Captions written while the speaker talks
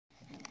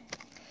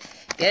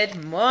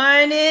Good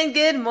morning,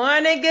 good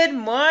morning, good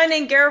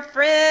morning,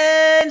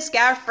 girlfriends,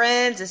 Scout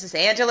friends. This is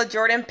Angela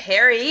Jordan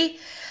Perry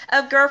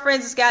of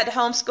Girlfriends Guide to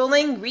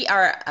Homeschooling. We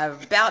are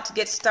about to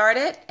get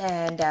started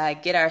and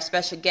get our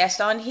special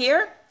guest on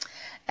here.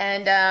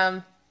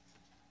 And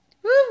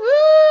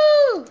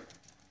woo-woo!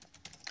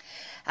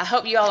 I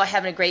hope you all are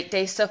having a great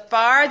day so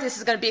far. This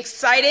is going to be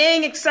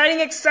exciting,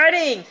 exciting,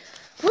 exciting.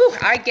 Woo!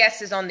 Our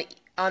guest is on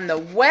the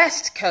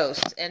West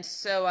Coast, and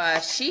so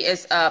she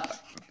is up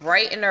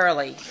bright and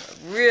early,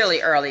 really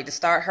early to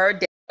start her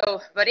day.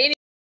 Oh, but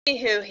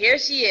anywho, here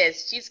she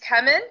is. She's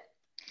coming.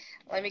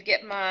 Let me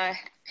get my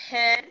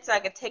pen so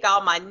I can take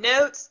all my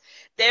notes.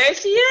 There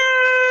she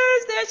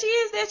is. There she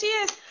is. There she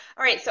is.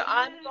 All right, so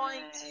I'm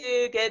going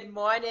to, good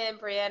morning,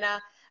 Briana.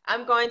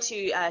 I'm going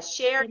to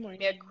share. Give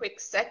me a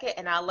quick second,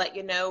 and I'll let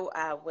you know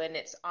when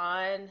it's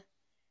on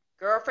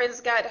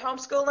Girlfriend's Guide to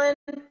Homeschooling.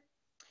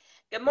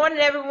 Good morning,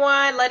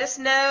 everyone. Let us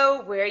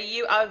know where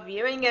you are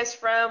viewing us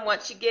from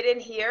once you get in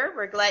here.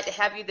 We're glad to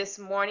have you this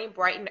morning,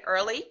 bright and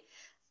early.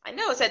 I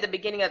know it's at the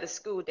beginning of the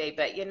school day,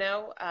 but you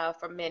know,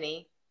 for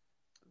many.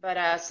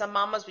 But some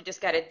mamas, we just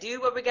got to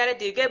do what we got to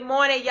do. Good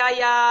morning,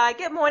 Yaya.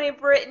 Good morning,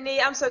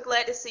 Brittany. I'm so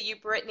glad to see you,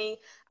 Brittany.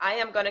 I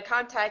am going to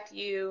contact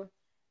you.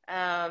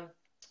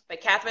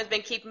 But Catherine's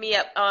been keeping me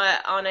up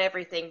on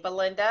everything.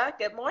 Belinda.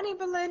 Good morning,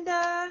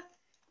 Belinda.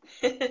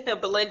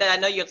 Belinda, I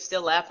know you're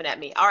still laughing at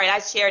me. All right, I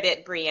shared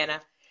it, Briana.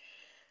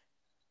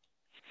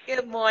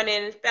 Good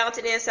morning,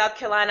 Fountain Inn, South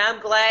Carolina. I'm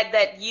glad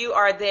that you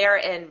are there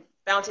in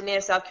Fountain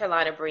Inn, South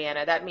Carolina,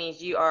 Briana. That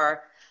means you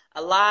are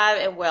alive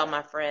and well,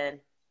 my friend.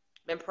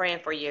 Been praying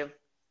for you.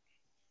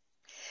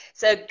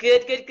 So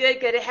good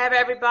to have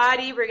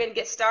everybody. We're going to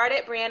get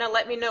started. Briana,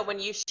 let me know when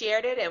you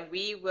shared it, and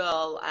we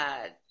will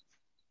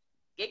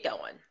get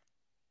going.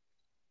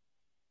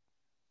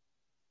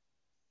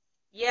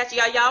 Yes,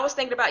 y'all was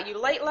thinking about you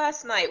late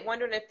last night,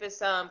 wondering if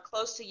it's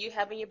close to you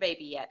having your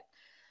baby yet.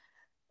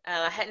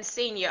 I hadn't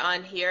seen you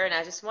on here, and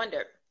I just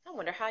wondered. I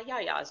wonder how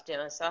y'all's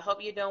doing. So I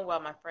hope you're doing well,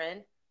 my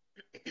friend.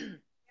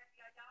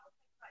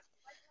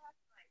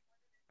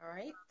 All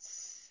right.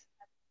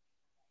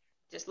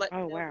 Just let.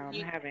 Oh wow,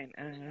 I haven't.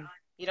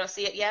 You don't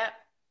see it yet?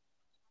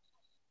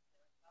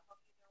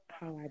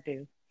 Oh, I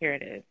do. Here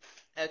it is.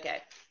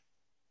 Okay.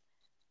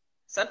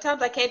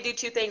 Sometimes I can't do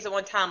two things at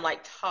one time,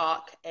 like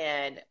talk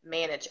and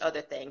manage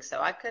other things.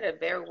 So I could have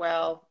very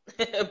well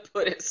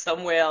put it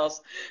somewhere else.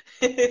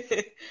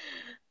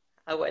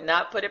 I would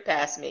not put it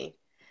past me.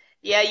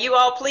 Yeah, you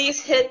all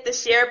please hit the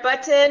share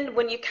button.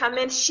 When you come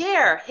in,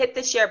 share. Hit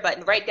the share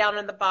button right down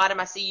on the bottom.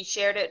 I see you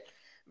shared it,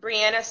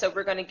 Briana, so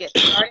we're going to get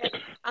started.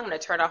 I'm going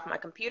to turn off my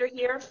computer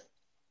here.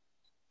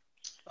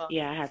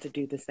 Yeah, I had to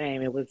do the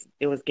same. It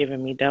was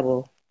giving me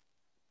double.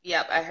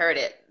 Yep, I heard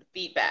it.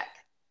 Feedback.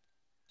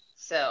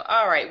 So,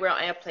 all right, we're on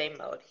airplane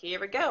mode. Here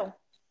we go.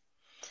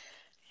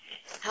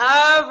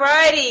 All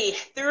righty.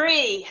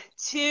 3,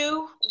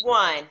 2,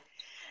 1.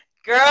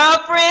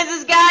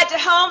 Girlfriends' Guide to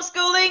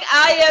Homeschooling.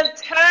 I am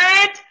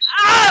turned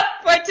up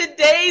for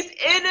today's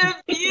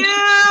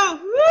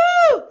interview.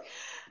 Woo!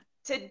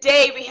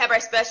 Today we have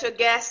our special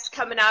guest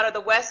coming out of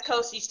the West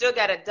Coast. You still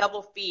got a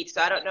double feed,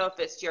 so I don't know if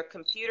it's your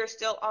computer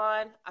still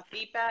on a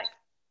feedback.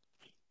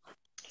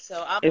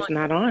 So It's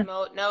not on.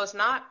 Mode. No, it's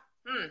not.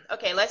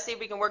 Okay, let's see if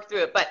we can work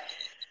through it. But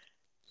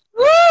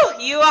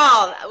woo, you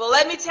all. Well,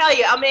 let me tell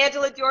you, I'm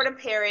Angela Jordan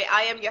Perry.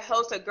 I am your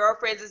host of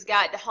Girlfriends'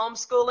 Guide to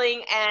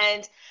Homeschooling,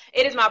 and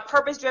it is my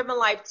purpose-driven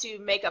life to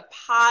make a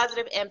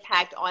positive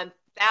impact on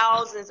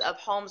thousands of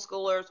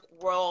homeschoolers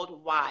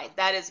worldwide.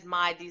 That is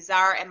my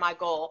desire and my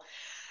goal.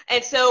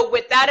 And so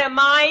with that in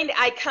mind,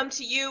 I come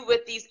to you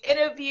with these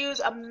interviews,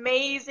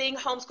 amazing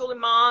homeschooling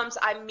moms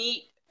I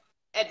meet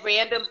at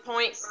random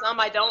points. Some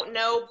I don't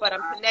know, but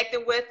I'm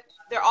connecting with.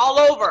 They're all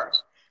over,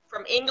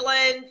 from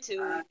England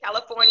to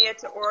California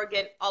to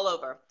Oregon, all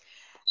over.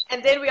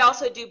 And then we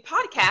also do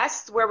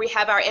podcasts where we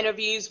have our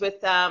interviews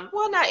with,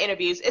 well, not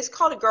interviews, it's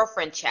called a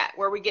girlfriend chat,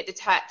 where we get to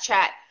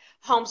chat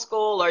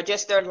homeschool or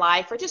just their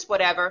life or just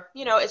whatever.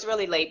 You know, it's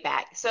really laid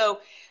back. So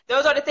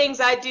those are the things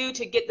I do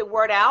to get the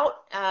word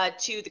out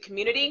to the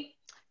community.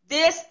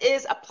 This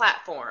is a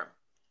platform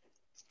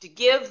to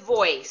give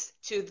voice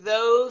to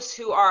those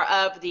who are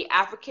of the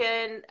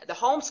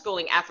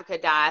homeschooling Africa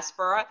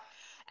diaspora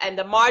and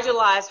the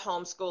marginalized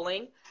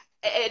homeschooling.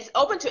 It's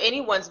open to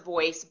anyone's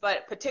voice,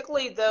 but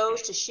particularly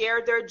those to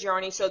share their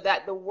journey so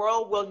that the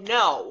world will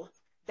know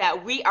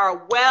that we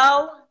are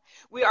well,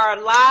 we are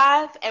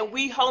alive, and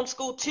we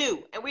homeschool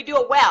too, and we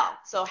do it well.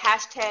 So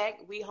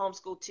hashtag we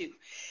homeschool too.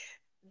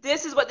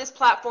 This is what this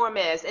platform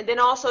is. And then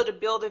also to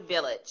build a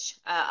village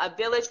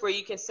where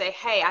you can say,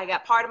 hey, I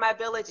got part of my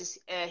village is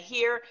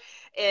here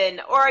in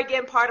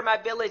Oregon, part of my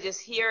village is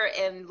here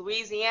in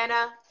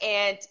Louisiana,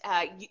 and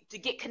to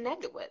get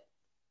connect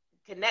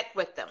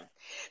with them.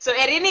 So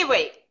at any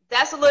rate,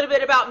 that's a little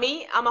bit about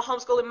me. I'm a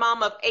homeschooling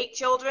mom of 8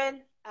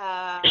 children.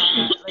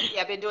 Let's see,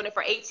 I've been doing it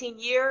for 18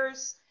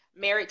 years,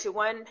 married to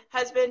one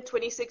husband,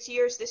 26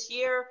 years this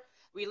year.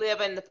 We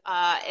live in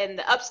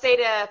the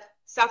upstate of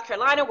South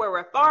Carolina, where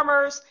we're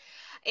farmers.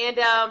 And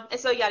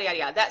so yada yada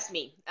yada. That's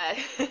me.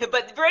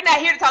 But we're not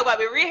here to talk about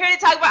me. We're here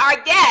to talk about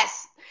our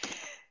guests.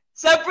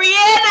 So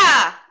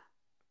Briana,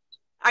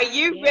 are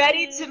you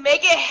ready to Yes,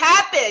 make it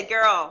happen,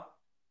 girl?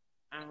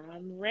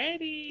 I'm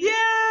ready.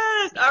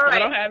 Yes. All I right.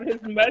 don't have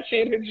as much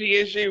energy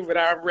as you, but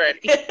I'm ready.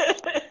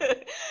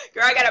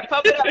 Girl, I gotta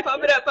pump it up,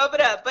 pump it up, pump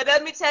it up. But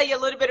let me tell you a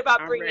little bit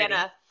about I'm ready.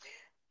 Brianna.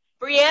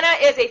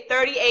 Brianna is a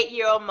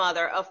 38-year-old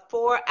mother of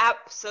four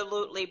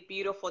absolutely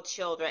beautiful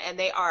children, and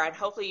they are, and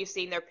hopefully you've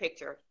seen their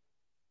picture.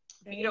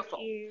 Thank Beautiful.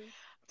 you.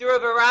 Through a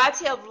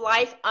variety of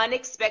life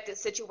unexpected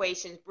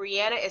situations,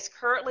 Brianna is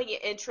currently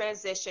in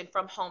transition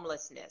from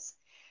homelessness.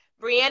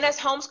 Brianna's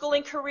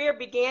homeschooling career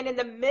began in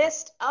the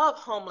midst of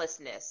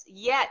homelessness,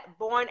 yet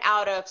born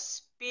out of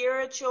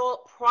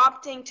spiritual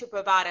prompting to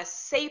provide a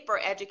safer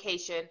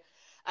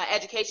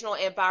educational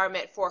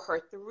environment for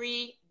her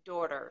three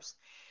daughters.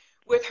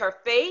 With her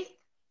faith,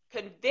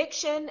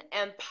 conviction,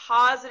 and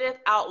positive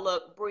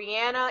outlook,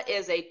 Brianna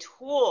is a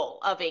tool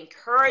of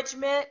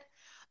encouragement,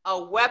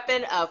 a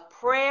weapon of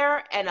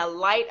prayer, and a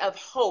light of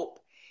hope,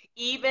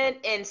 even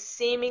in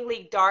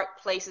seemingly dark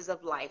places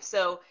of life.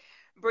 So,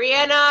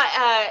 Brianna,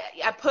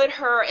 I put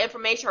her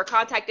information, her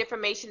contact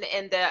information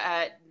in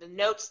the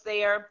notes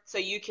there so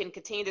you can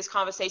continue this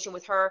conversation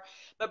with her.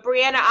 But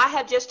Brianna, I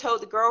have just told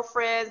the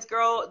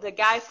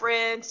guy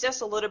friends,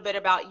 just a little bit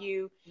about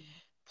you.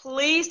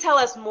 Please tell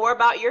us more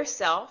about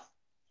yourself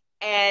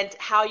and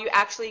how you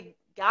actually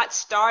got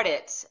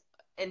started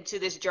into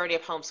this journey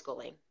of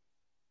homeschooling.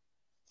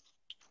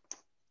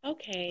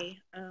 Okay.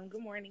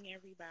 Good morning,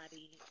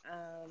 everybody.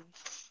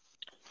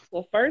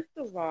 Well, first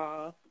of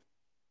all,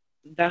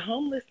 the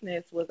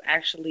homelessness was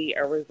actually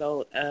a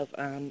result of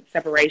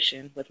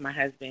separation with my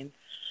husband.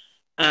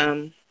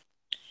 Um,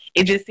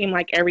 it just seemed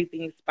like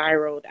everything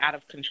spiraled out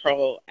of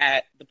control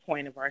at the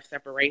point of our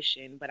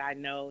separation. But I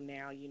know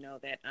now,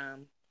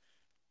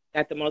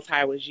 that the Most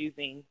High was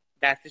using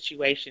that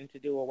situation to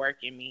do a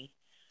work in me.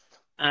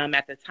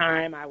 At the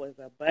time, I was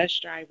a bus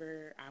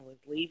driver. I was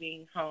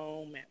leaving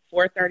home at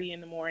 4:30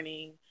 in the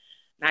morning,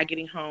 not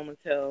getting home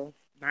until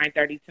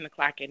 9:30, 10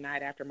 o'clock at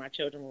night after my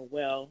children were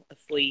well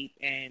asleep,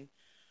 and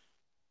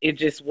it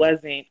just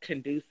wasn't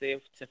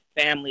conducive to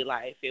family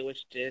life. It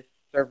was just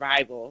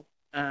survival.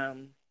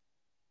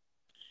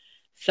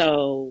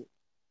 So,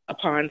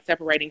 upon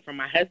separating from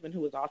my husband,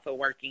 who was also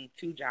working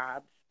two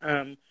jobs,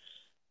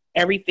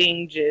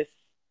 everything just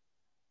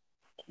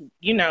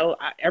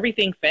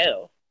everything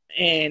fell.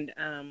 And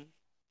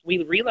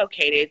we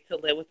relocated to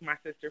live with my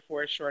sister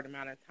for a short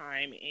amount of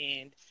time.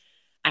 And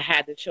I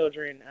had the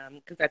children,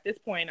 because at this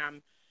point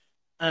I'm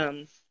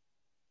um,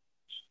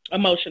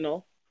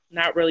 emotional,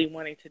 not really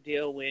wanting to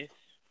deal with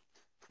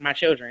my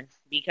children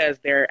because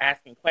they're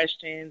asking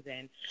questions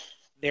and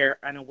they're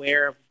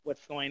unaware of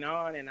what's going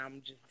on. And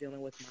I'm just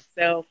dealing with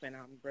myself and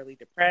I'm really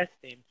depressed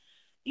and,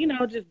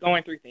 just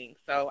going through things.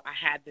 So I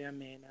had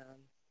them in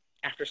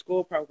after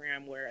school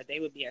program where they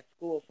would be at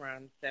school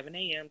from 7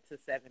 a.m. to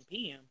 7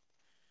 p.m.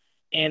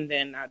 And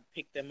then I'd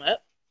pick them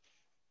up.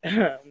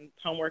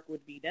 Homework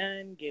would be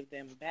done, give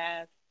them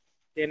bath,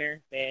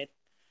 dinner, bed.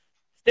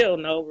 Still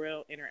no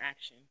real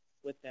interaction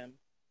with them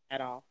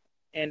at all.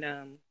 And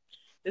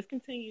this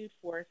continued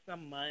for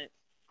some months.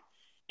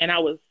 And I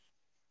was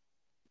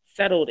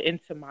settled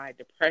into my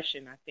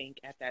depression, I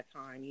think, at that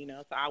time.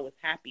 So I was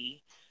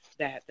happy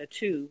that the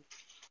two,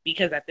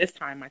 because at this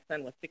time my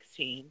son was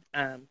 16,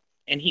 and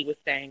he was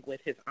staying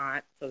with his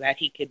aunt so that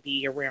he could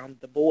be around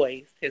the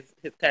boys, his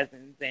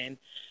cousins, and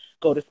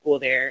go to school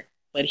there.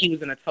 But he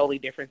was in a totally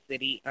different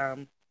city,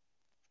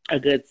 a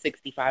good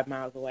 65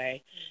 miles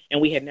away, and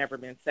we had never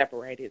been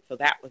separated, so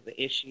that was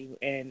the issue.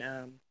 And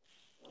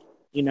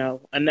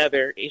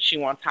another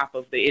issue on top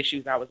of the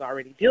issues I was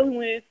already dealing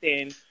with.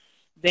 And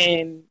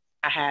then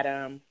I had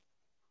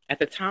at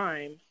the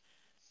time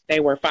they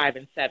were 5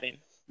 and 7,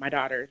 my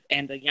daughters,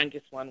 and the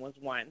youngest one was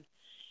 1.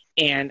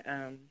 And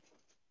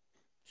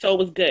so it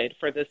was good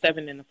for the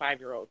 7 and the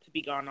 5-year-old to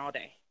be gone all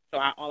day. So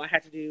all I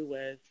had to do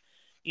was,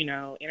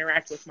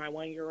 interact with my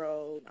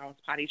 1-year-old. I was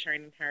potty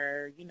training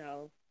her,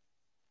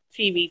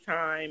 TV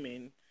time,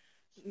 and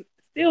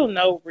still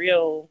no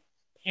real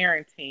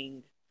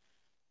parenting,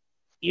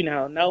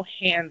 no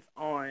hands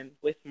on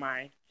with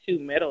my two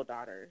middle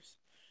daughters.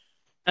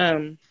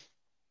 Um,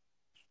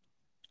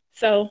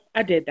 so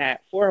I did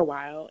that for a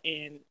while.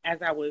 And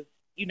as I was,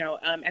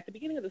 at the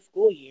beginning of the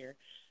school year,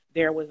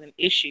 there was an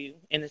issue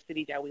in the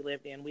city that we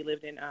lived in. We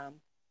lived in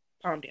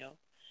Palmdale,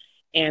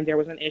 and there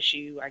was an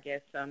issue. I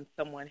guess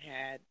someone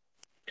had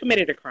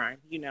committed a crime,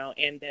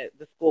 and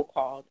the school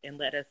called and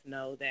let us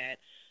know that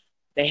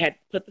they had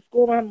put the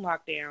school on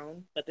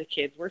lockdown, but the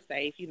kids were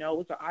safe. It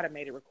was an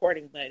automated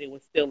recording, but it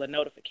was still a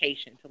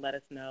notification to let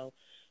us know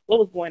what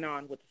was going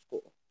on with the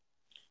school.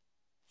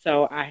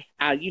 So I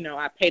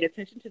paid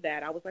attention to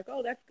that. I was like,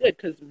 oh, that's good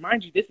because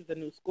mind you, this is a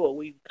new school.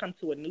 We've come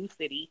to a new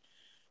city.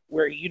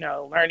 We're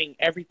learning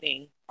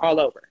everything all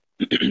over.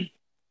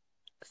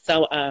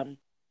 So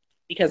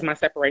because my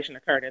separation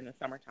occurred in the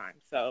summertime,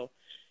 so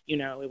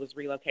it was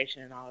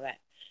relocation and all of that.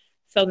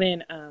 So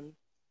then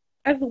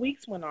as the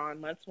weeks went on,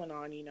 months went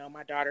on,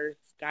 my daughters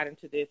got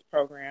into this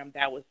program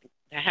that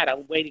had a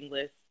waiting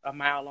list a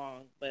mile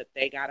long, but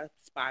they got a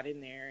spot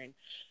in there, and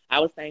I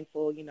was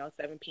thankful.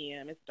 7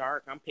 p.m. It's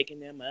dark. I'm picking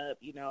them up.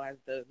 As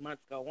the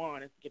months go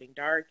on, it's getting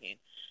dark, and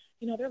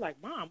they're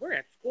like, "Mom, we're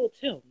at school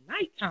till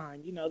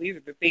nighttime." These are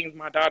the things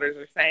my daughters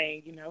are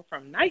saying.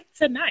 From night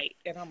to night,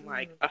 and I'm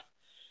like,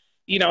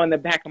 Mm. in the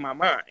back of my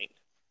mind.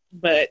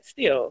 But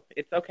still,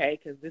 it's okay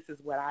because this is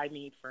what I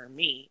need for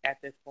me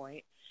at this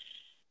point.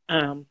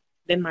 Um,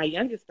 then my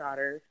youngest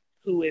daughter,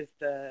 who is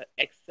the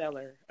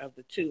exceller of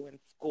the two in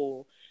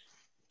school,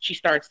 she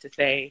starts to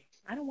say,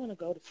 "I don't want to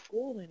go to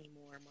school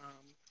anymore,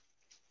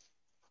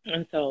 Mom."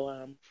 And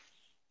so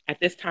at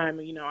this time,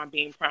 I'm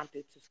being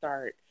prompted to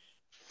start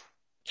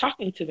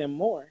talking to them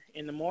more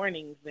in the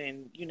mornings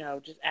and,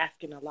 just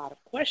asking a lot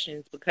of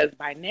questions because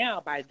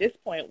by this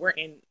point, we're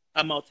in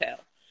a motel.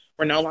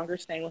 We're no longer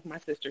staying with my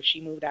sister.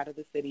 She moved out of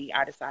the city.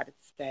 I decided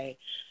to stay.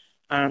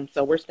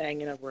 So we're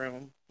staying in a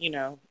room.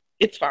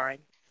 It's fine.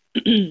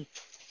 So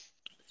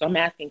I'm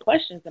asking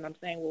questions and I'm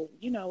saying, well,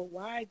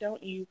 why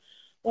don't you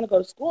want to go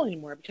to school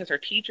anymore? Because her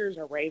teachers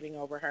are raving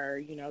over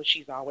her.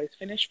 She's always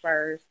finished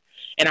first.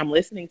 And I'm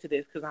listening to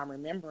this because I'm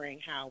remembering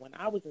how when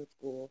I was in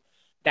school,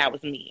 that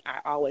was me. I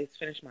always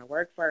finished my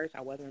work first.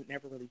 I wasn't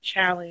never really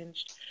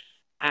challenged.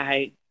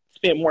 I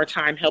spent more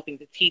time helping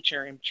the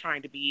teacher and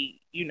trying to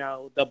be,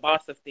 the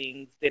boss of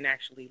things than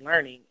actually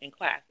learning in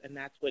class. And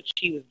that's what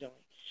she was doing.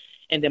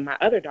 And then my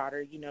other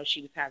daughter,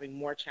 she was having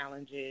more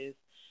challenges.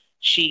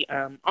 She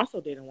also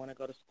didn't want to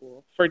go to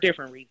school for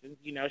different reasons.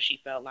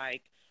 She felt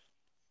like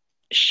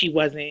she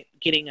wasn't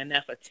getting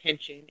enough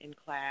attention in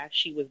class.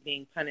 She was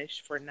being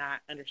punished for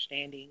not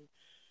understanding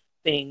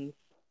things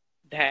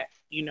that,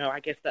 I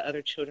guess the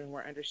other children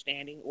were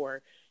understanding,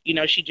 or,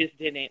 she just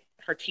didn't,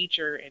 her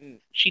teacher, and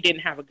she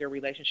didn't have a good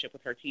relationship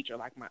with her teacher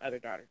like my other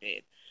daughter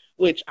did,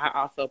 which I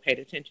also paid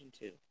attention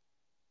to.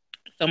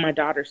 So my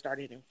daughter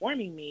started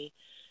informing me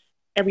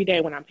every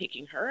day when I'm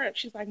picking her up.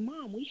 She's like,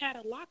 "Mom, we had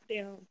a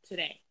lockdown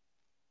today."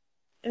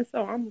 And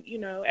so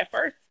at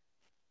first,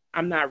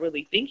 I'm not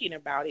really thinking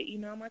about it.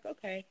 I'm like,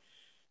 okay,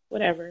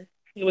 whatever.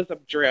 It was a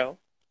drill.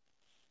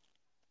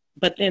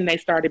 But then they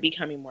started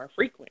becoming more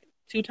frequent,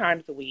 2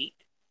 times a week.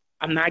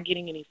 I'm not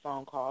getting any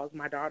phone calls.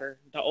 My daughter,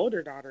 the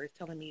older daughter, is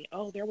telling me,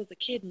 "Oh, there was a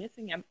kid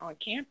missing on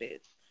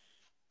campus."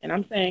 And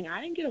I'm saying,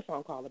 I didn't get a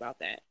phone call about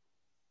that.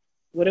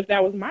 What if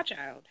that was my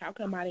child? How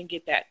come I didn't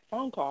get that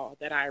phone call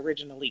that I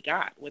originally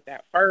got with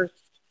that first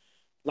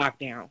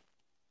lockdown?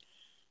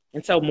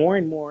 And so more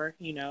and more,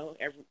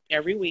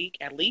 every week,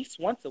 at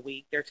least once a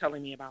week, they're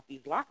telling me about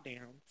these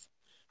lockdowns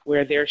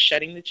where they're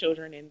shutting the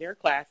children in their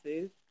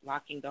classes,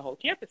 locking the whole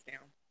campus down.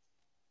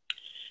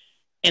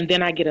 And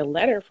then I get a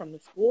letter from the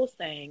school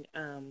saying,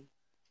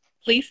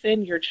 please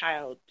send your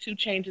child 2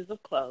 changes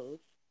of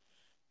clothes,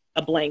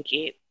 a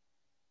blanket,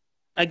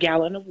 a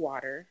gallon of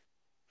water,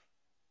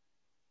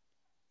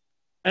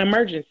 an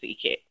emergency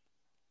kit.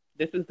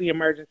 This is the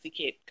emergency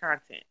kit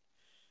content.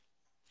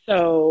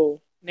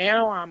 So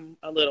now I'm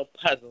a little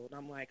puzzled.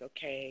 I'm like,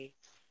 okay,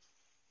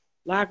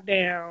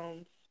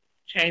 lockdowns,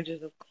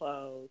 changes of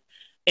clothes.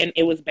 And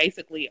it was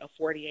basically a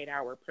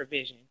 48-hour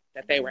provision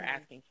that they were Mm.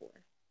 asking for.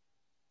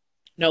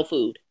 No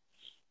food,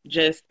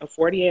 just a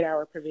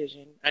 48-hour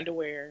provision,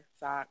 underwear,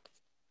 socks.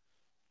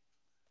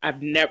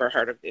 I've never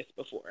heard of this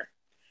before.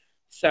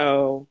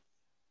 So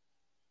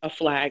a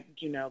flag,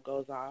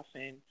 goes off,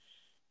 and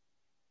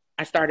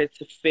I started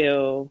to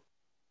feel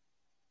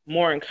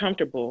more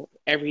uncomfortable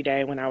every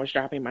day when I was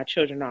dropping my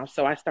children off.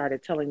 So I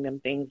started telling them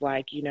things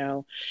like,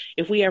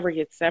 if we ever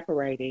get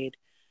separated,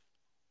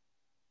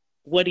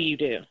 what do you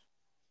do?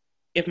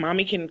 If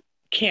mommy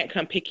can't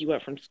come pick you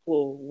up from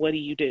school, what do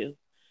you do?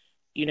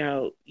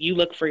 You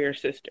look for your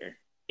sister.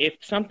 If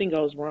something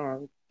goes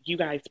wrong, you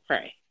guys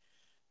pray.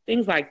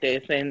 Things like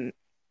this. And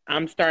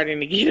I'm starting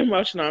to get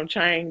emotional. I'm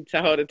trying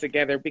to hold it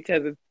together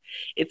because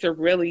it's a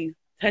really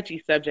touchy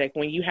subject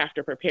when you have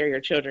to prepare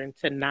your children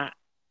to not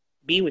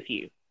be with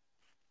you.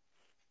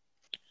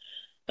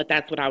 But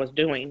that's what I was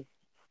doing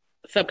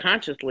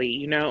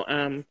subconsciously,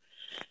 and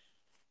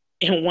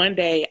one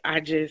day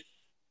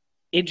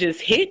it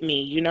just hit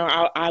me,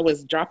 I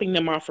was dropping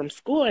them off from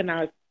school, and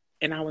I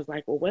was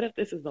like, well, what if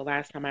this is the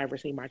last time I ever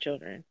see my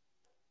children?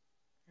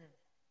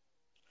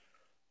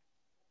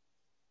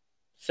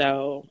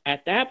 So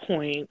at that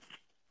point,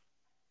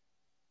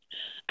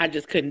 I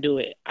just couldn't do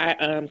it.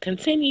 I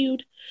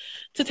continued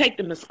to take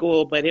them to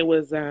school, but it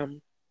was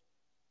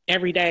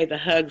every day the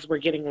hugs were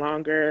getting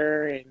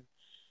longer, and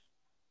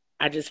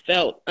I just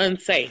felt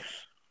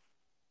unsafe.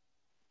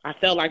 I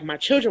felt like my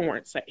children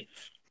weren't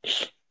safe.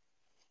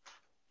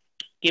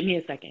 Give me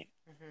a second,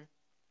 Mhm.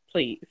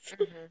 please.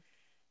 Mhm.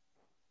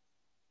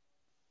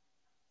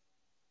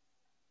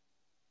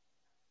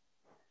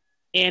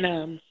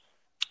 And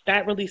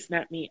that really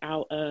snapped me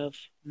out of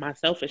my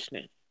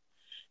selfishness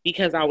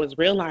because I was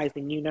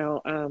realizing,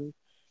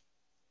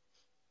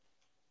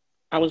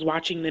 I was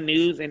watching the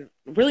news and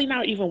really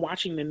not even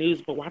watching the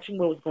news, but watching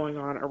what was going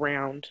on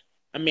around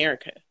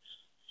America.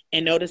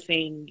 and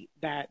noticing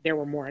that there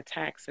were more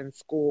attacks in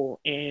school,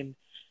 and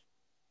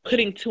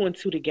putting two and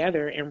two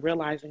together and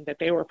realizing that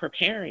they were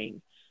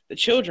preparing the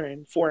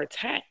children for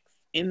attacks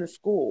in the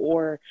school.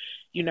 Or,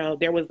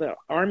 there was an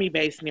army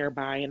base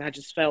nearby, and I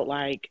just felt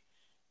like,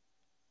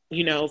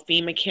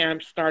 FEMA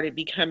camps started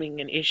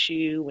becoming an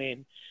issue,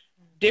 and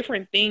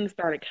different things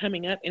started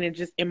coming up. And it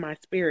just, in my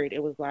spirit,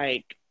 it was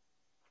like,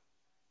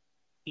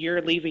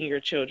 you're leaving your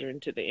children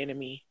to the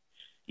enemy.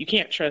 You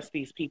can't trust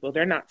these people.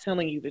 They're not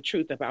telling you the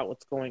truth about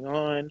what's going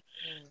on.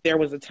 There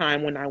was a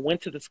time when I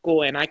went to the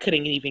school and I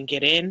couldn't even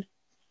get in,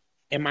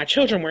 and my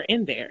children were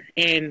in there.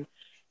 And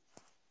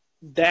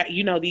that,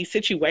 these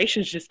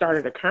situations just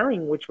started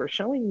occurring, which were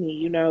showing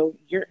me,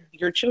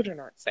 your children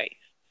aren't safe.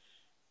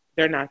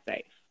 They're not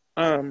safe.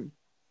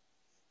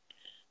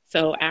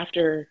 So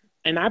after,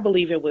 and I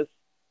believe it was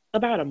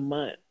about a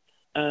month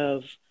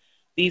of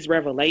these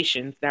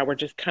revelations that were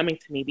just coming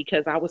to me,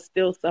 because I was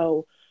still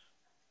so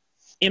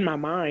in my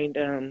mind,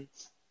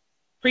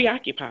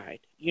 preoccupied,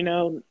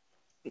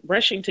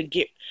 rushing to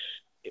get,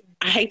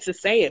 I hate to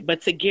say it,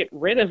 but to get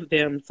rid of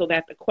them so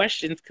that the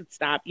questions could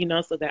stop,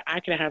 so that I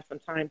could have some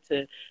time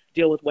to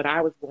deal with what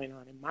I was going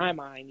on in my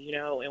mind,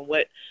 and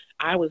what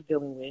I was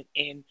dealing with.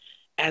 And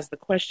as the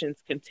questions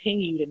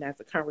continued and as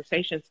the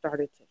conversation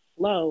started to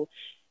flow,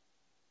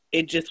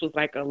 it just was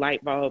like a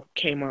light bulb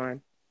came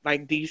on.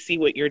 Like, do you see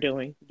what you're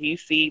doing? Do you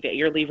see that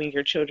you're leaving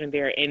your children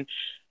there?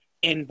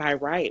 And by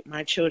right,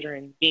 my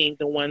children being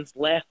the ones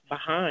left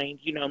behind,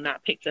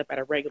 not picked up at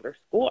a regular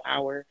school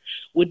hour,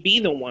 would be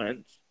the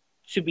ones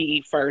to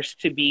be first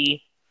to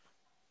be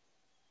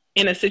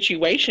in a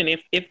situation,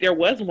 if there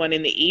was one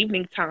in the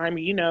evening time,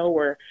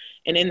 or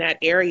and in that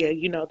area,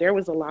 there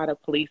was a lot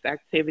of police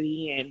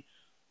activity, and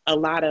a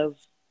lot of,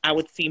 I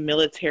would see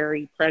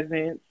military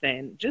presence,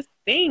 and just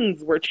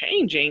things were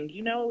changing.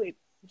 It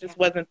just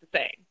wasn't the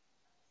same.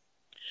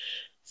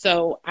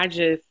 So I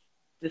just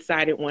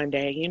decided one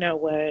day, you know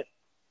what,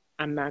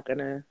 I'm not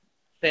gonna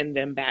send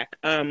them back.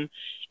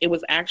 It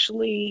was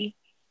actually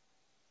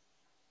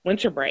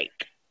winter break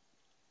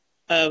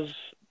of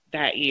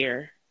that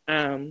year.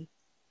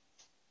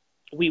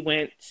 We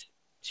went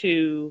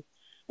to,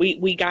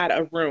 we got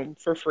a room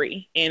for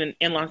free in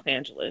Los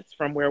Angeles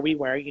from where we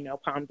were.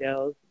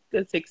 Palmdale's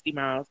good 60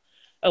 miles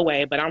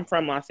away, but I'm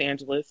from Los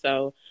Angeles,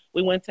 so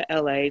we went to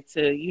LA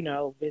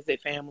to,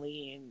 visit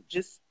family and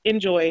just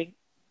enjoy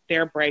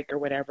their break or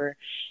whatever.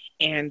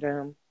 And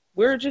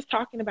we were just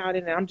talking about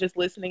it, and I'm just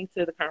listening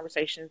to the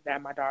conversations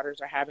that my daughters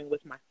are having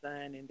with my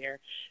son, and they're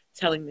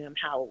telling them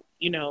how,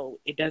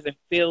 it doesn't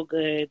feel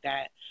good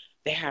that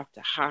they have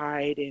to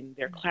hide in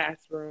their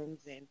classrooms,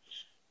 and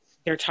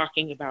they're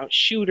talking about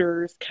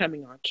shooters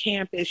coming on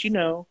campus,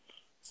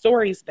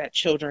 stories that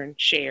children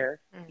share,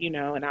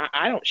 and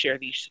I don't share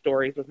these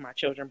stories with my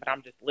children, but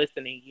I'm just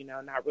listening,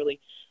 not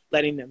really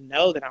letting them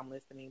know that I'm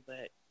listening,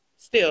 but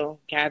still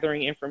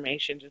gathering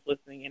information, just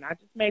listening. And I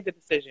just made the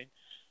decision,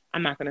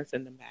 I'm not going to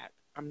send them back.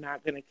 I'm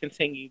not going to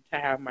continue to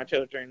have my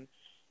children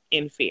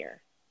in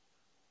fear.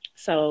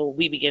 So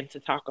we began to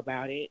talk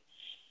about it.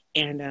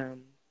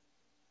 And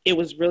it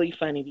was really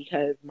funny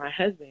because my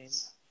husband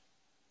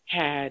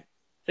had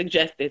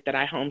suggested that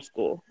I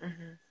homeschool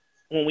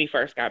when we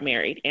first got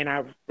married. And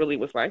I really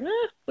was like,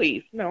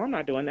 please, no, I'm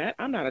not doing that.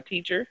 I'm not a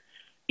teacher.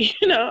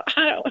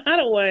 I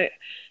don't want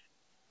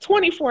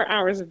 24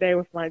 hours a day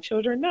with my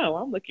children. No,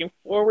 I'm looking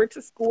forward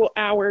to school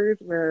hours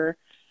where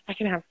I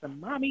can have some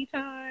mommy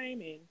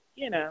time,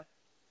 and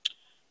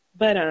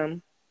but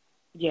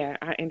yeah,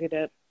 I ended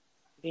up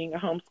being a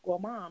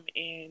homeschool mom.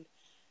 And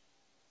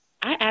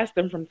I asked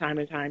them from time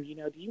to time, do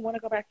you want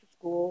to go back to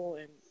school?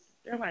 And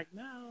they're like,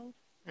 no,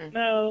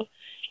 no.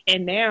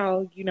 And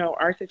now,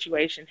 our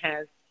situation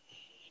has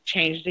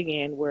changed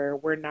again, where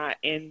we're not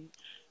in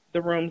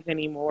the rooms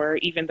anymore,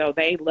 even though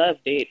they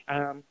loved it.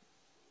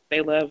 They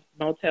love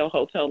motel,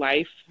 hotel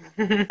life.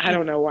 I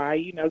don't know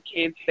why.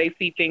 Kids, they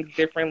see things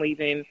differently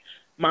than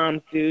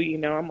moms do.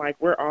 I'm like,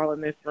 we're all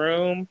in this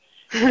room.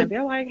 And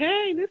they're like,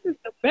 hey, this is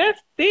the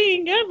best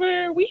thing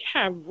ever. We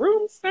have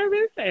room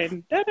service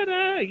and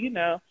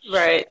da-da-da.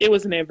 Right. It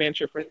was an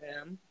adventure for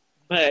them.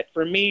 But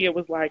for me, it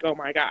was like, oh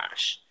my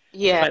gosh.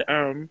 Yeah.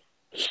 But,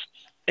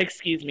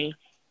 excuse me.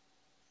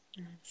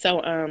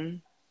 So,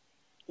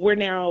 we're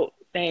now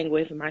staying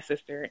with my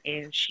sister,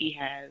 and she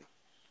has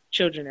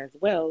children as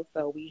well.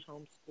 So we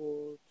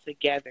homeschool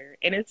together.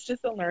 And it's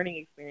just a learning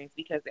experience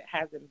because it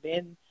hasn't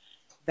been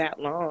that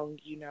long,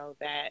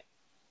 that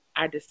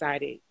I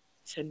decided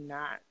to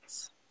not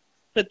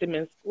put them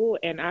in school.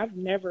 And I've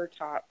never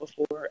taught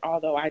before,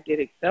 although I did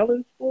excel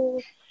in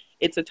school.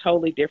 It's a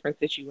totally different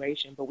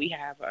situation. But we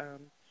have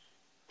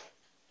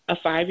a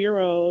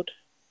 5-year-old.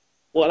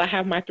 Well, I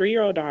have my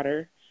 3-year-old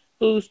daughter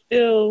who's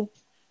still,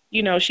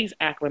 she's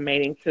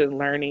acclimating to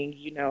learning.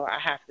 I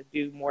have to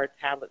do more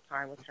tablet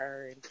time with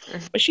her,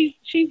 but she's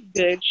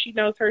good. She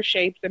knows her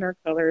shapes and her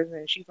colors,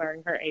 and she's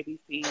learning her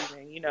ABCs.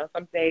 And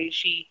some days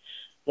she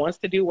wants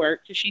to do work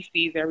because she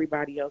sees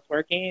everybody else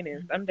working,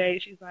 and some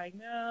days she's like,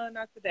 no,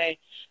 not today.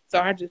 So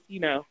I just,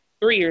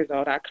 3 years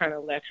old, I kind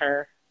of let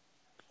her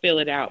fill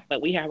it out.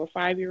 But we have a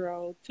 5 year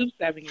old, two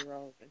 7 year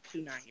olds, and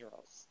two 9 year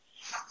olds.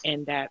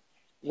 And that's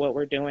what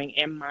we're doing.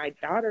 And my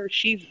daughter,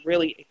 she's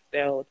really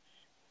excelled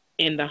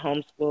in the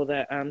homeschool.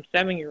 The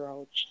 7 year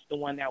old, the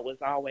one that was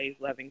always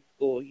loving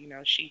school,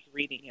 she's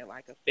reading at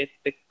like a fifth,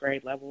 sixth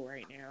grade level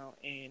right now.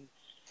 And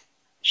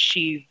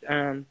she's,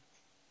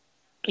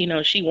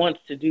 she wants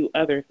to do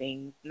other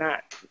things,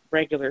 not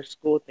regular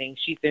school things.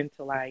 She's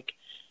into like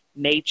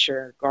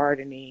nature,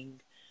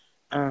 gardening,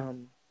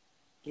 um,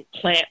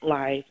 plant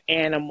life,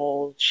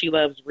 animals. She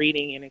loves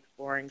reading and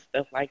exploring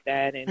stuff like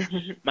that.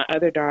 And my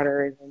other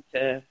daughter is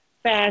into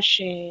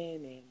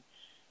fashion and,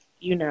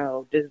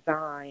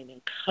 design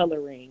and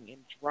coloring and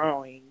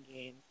drawing.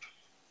 And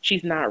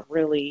she's not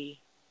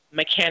really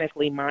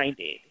mechanically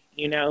minded,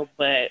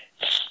 but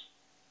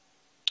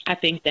I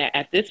think that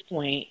at this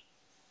point,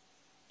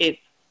 it's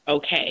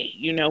okay,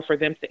 for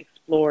them to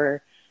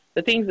explore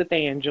the things that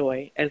they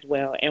enjoy as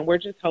well. And we're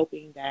just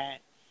hoping that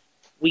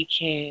we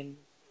can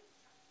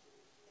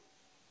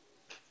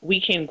we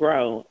can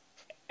grow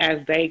as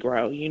they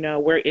grow,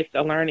 where it's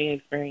a learning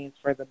experience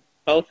for the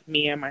both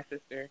me and my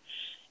sister.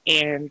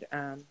 And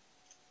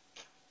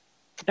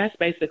that's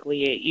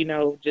basically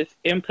it, just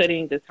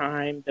inputting the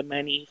time, the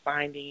money,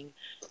 finding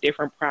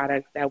different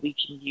products that we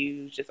can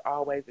use, just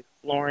always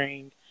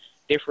exploring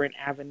different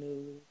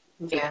avenues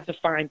Yeah. to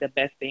find the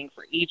best thing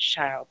for each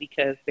child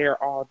because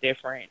they're all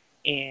different.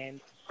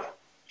 And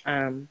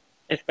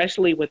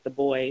especially with the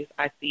boys,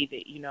 I see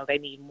that, they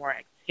need more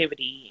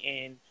activity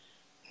and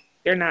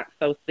they're not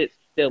so sit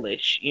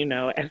stillish,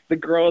 as the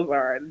girls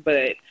are.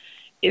 But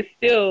it's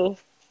still,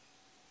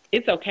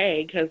 it's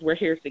okay because we're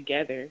here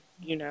together,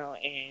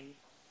 and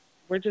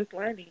we're just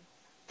learning.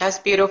 That's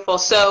beautiful.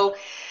 So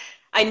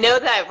I know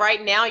that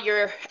right now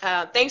you're,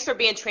 thanks for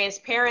being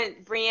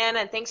transparent, Brianna,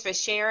 and thanks for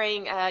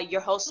sharing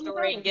your whole No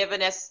story and problem.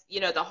 giving us,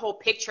 the whole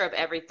picture of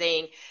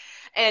everything.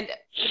 And,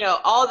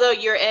 although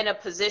you're in a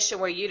position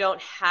where you don't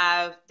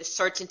have the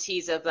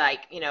certainties of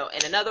like, in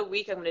another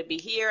week I'm going to be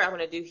here, I'm going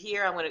to do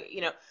here, I'm going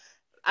to,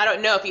 I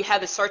don't know if you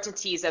have the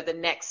certainties of the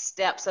next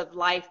steps of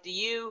life. Do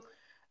you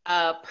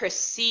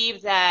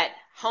perceive that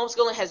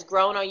homeschooling has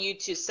grown on you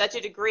to such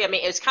a degree? I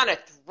mean, it's kind of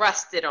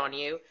thrusted on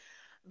you,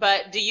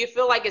 but do you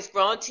feel like it's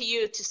grown to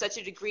you to such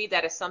a degree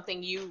that it's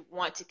something you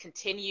want to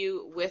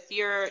continue with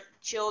your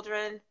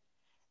children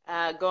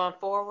going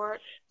forward?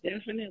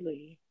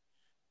 Definitely.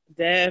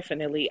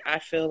 Definitely. I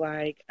feel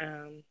like,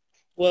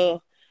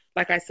 well,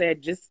 like I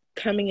said, just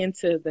coming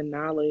into the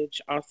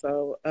knowledge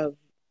also of,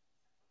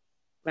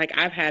 like,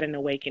 I've had an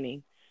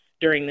awakening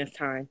during this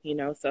time,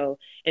 so,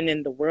 and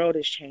then the world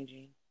is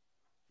changing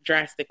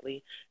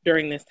drastically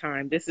during this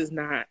time. This is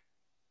not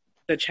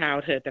the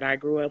childhood that I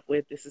grew up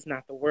with. This is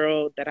not the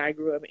world that I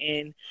grew up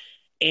in.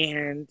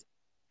 And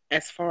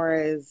as far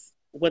as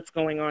what's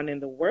going on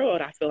in the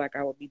world, I feel like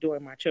I would be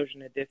doing my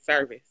children a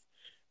disservice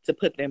to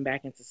put them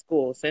back into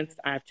school. Since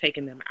I've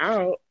taken them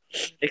out,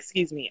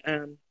 excuse me,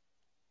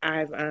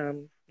 I've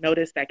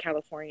noticed that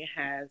California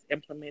has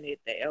implemented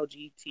the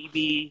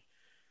LGTB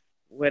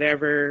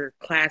whatever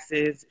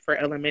classes for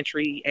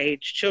elementary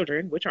age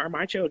children, which are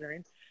my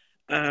children.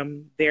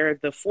 They're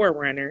the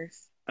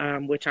forerunners,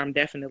 which I'm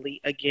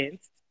definitely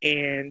against.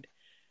 And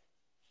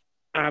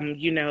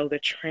the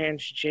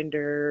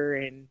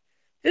transgender and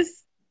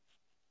just,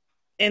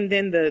 and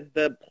then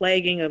the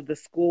plaguing of the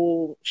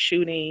school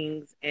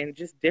shootings and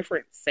just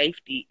different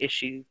safety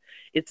issues.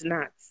 It's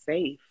not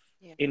safe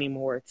Yeah.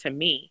 anymore to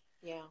me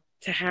Yeah.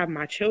 to have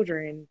my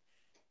children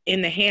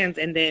in the hands,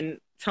 and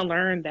then to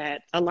learn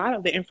that a lot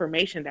of the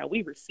information that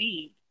we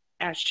received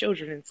as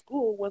children in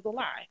school was a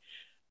lie.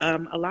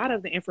 A lot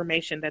of the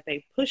information that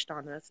they pushed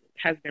on us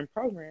has been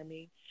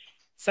programming.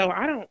 So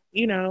I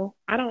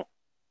don't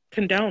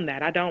condone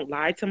that. I don't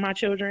lie to my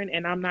children,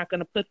 and I'm not going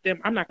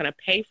to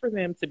pay for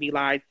them to be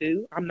lied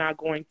to. I'm not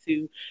going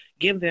to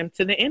give them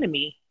to the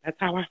enemy. That's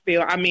how I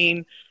feel. I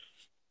mean,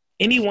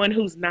 anyone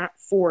who's not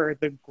for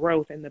the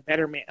growth and the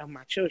betterment of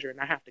my children,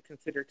 I have to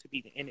consider to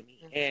be the enemy.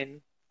 Mm-hmm.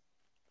 And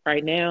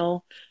right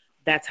now,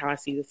 that's how I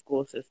see the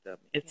school system.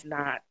 Yeah. It's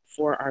not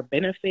for our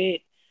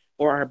benefit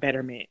or our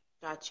betterment.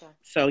 Gotcha.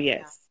 So, Yeah.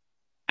 yes,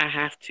 I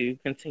have to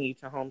continue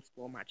to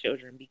homeschool my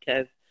children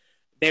because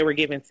they were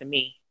given to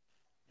me.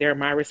 They're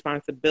my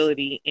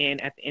responsibility.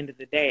 And at the end of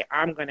the day,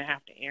 I'm going to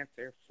have to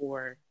answer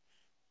for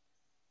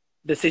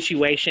the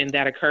situation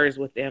that occurs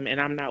with them. And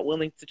I'm not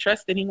willing to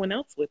trust anyone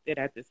else with it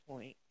at this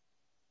point.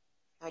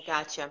 I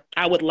gotcha.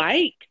 I would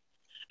like,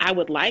 I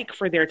would like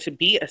for there to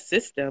be a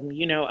system,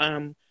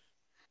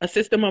 a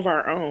system of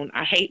our own.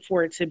 I hate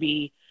for it to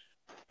be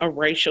a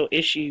racial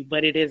issue,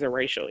 but it is a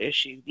racial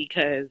issue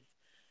because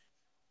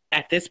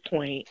at this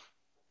point,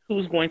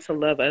 who's going to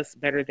love us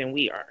better than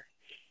we are?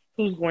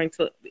 Who's going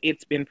to,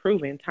 it's been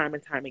proven time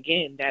and time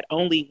again that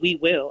only we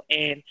will.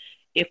 And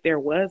if there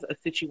was a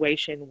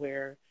situation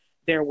where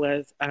there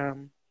was a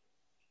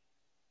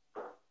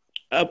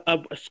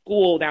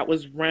school that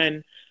was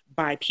run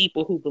by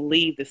people who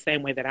believe the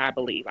same way that I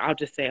believe, I'll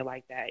just say it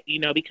like that,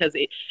 because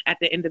at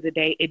the end of the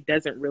day, it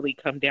doesn't really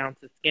come down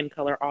to skin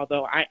color,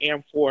 although I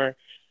am for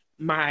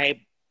my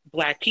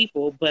Black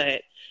people,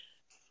 but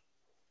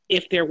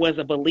if there was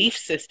a belief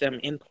system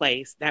in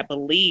place that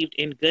believed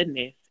in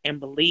goodness and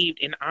believed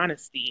in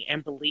honesty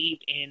and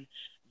believed in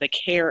the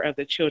care of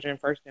the children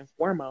first and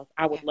foremost,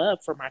 I Yeah. would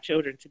love for my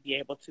children to be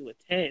able to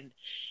attend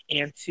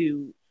and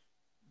to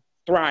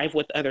thrive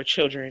with other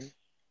children,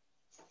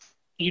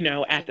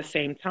 at the Mhm.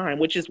 same time,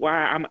 which is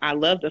why I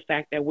love the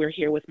fact that we're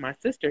here with my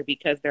sister,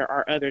 because there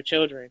are other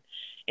children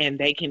and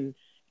they can,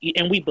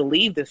 and we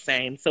believe the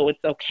same. So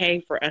it's okay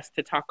for us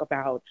to talk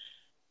about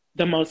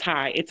the Most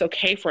High. It's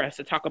okay for us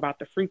to talk about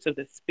the fruits of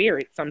the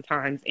Spirit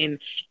sometimes in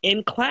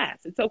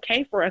class. It's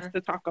okay for us Mhm. to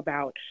talk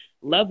about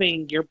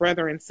loving your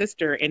brother and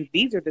sister. And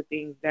these are the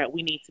things that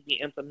we need to be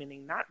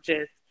implementing, not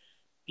just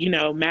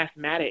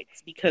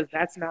mathematics, because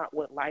that's not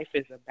what life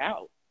is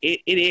about.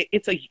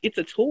 It's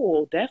a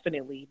tool,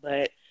 definitely,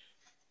 but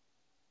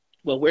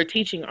what we're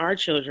teaching our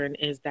children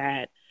is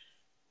that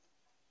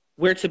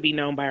we're to be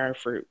known by our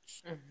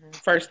fruits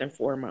Mhm. first and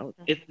foremost.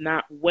 It's Mhm.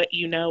 not what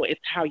you know,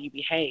 it's how you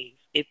behave.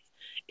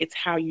 It's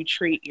how you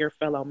treat your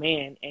fellow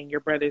man and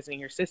your brothers and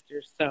your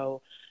sisters.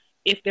 So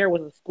if there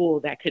was a school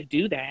that could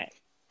do that,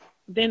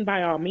 then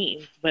by all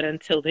means. But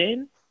until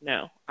then,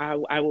 no,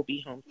 I will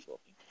be homeschooling.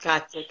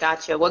 Gotcha,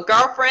 gotcha. Well,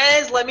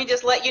 girlfriends, let me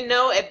just let you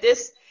know if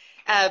this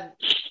uh,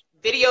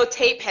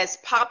 videotape has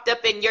popped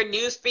up in your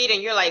news feed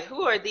and you're like,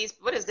 who are these?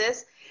 What is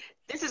this?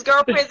 This is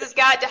Girlfriends'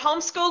 Guide to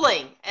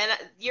Homeschooling. And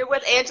you're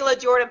with Angela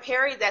Jordan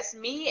Perry. That's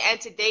me. And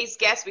today's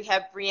guest, we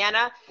have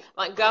Briana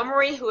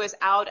Montgomery, who is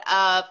out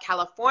of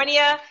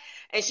California.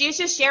 And she's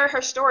just sharing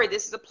her story.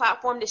 This is a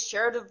platform to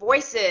share the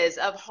voices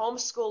of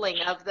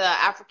homeschooling, of the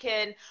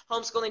African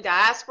homeschooling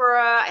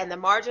diaspora and the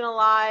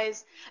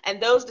marginalized,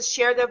 and those to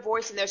share their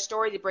voice and their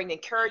story to bring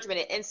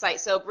encouragement and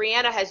insight. So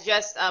Briana has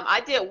just,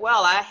 I did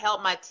well. I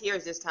held my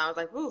tears this time. I was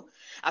like, whoo,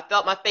 I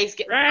felt my face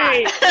getting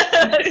Right.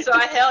 hot. So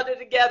I held it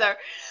together.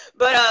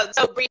 But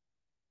so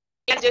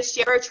Briana just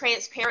shared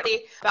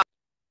transparently about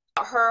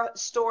her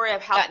story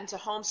of how she got into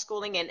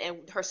homeschooling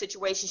and her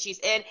situation she's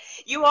in.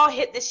 You all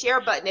hit the share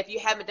button if you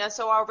haven't done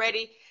so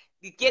already.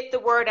 You get the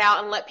word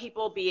out and let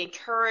people be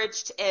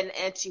encouraged and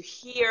to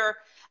hear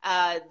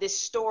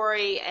this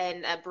story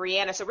and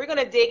Briana. So we're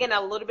going to dig in a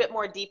little bit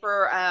more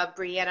deeper,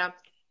 Briana.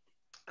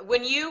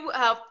 When you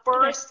Okay.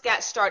 first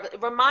got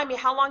started, remind me,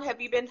 how long have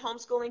you been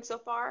homeschooling so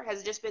far?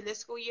 Has it just been this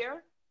school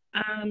year?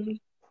 Um,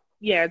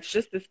 yeah, it's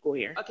just the school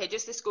year. Okay,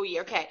 just this school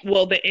year. Okay.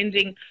 Well, the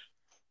ending.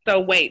 So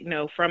wait,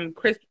 no, from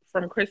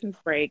Christmas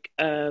break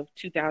of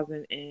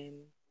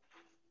 2016.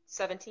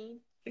 17?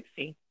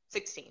 16.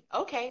 16.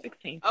 Okay.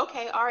 16.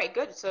 Okay. All right.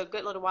 Good. So a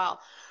good little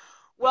while.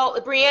 Well,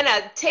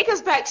 Briana, take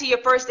us back to your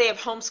first day of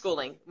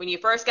homeschooling. When you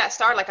first got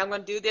started, like, I'm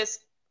going to do this,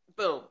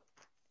 boom.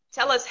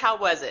 Tell us, how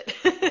was it?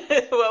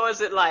 What was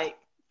it like?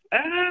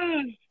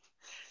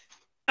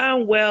 Ah,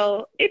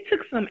 well, it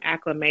took some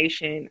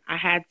acclimation. I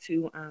had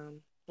to,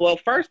 well,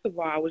 first of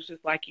all, I was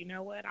just like, you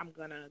know what? I'm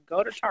going to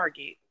go to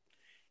Target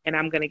and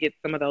I'm going to get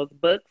some of those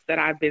books that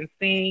I've been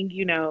seeing,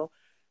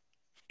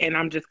 and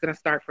I'm just going to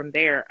start from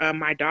there.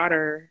 My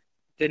daughter,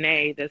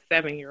 Danae, the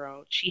 7-year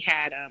old, she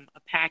had a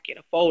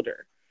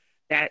folder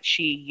that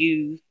she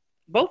used.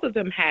 Both of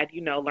them had,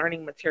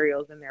 learning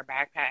materials in their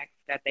backpacks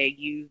that they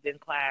used in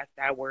class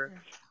that were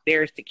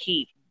theirs to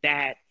keep,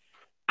 that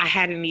I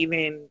hadn't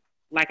even,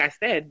 like I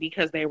said,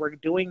 because they were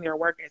doing their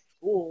work at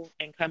school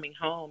and coming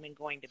home and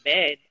going to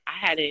bed,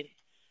 I hadn't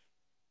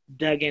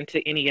dug into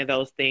any of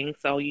those things.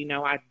 So,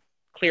 I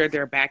cleared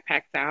their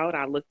backpacks out.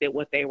 I looked at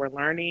what they were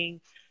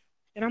learning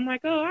and I'm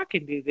like, oh, I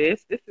can do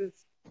this. This is,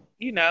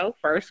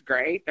 first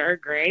grade,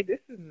 third grade.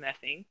 This is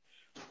nothing.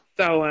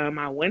 So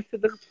I went to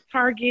the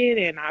Target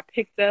and I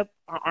picked up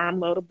an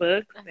armload of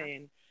books Uh-huh.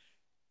 and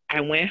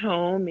I went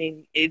home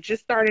and it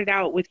just started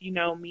out with,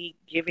 me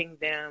giving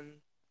them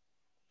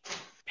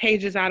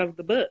pages out of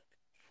the book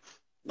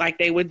like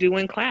they would do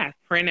in class,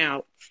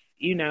 printouts,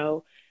 you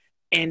know.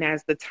 And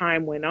as the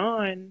time went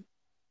on,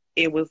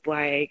 it was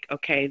like,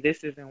 okay,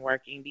 this isn't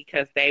working,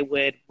 because they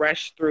would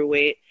rush through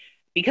it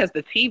because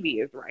the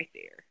TV is right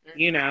there,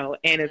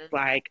 and it's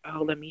like,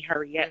 oh, let me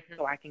hurry up Mm-hmm.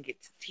 so I can get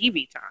to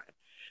TV time.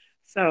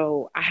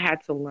 So I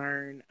had to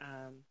learn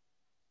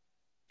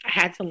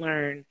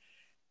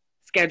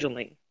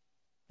scheduling,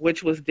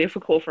 which was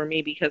difficult for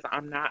me because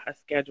I'm not a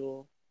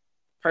schedule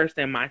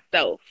person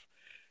myself.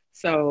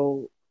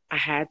 So I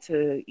had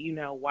to,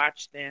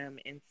 watch them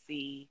and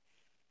see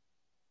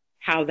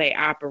how they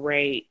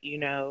operate,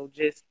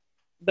 just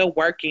the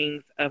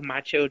workings of my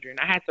children.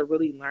 I had to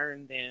really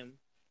learn them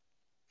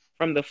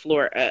from the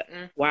floor up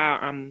Mm-hmm. while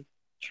I'm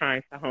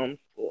trying to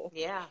homeschool.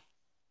 Yeah.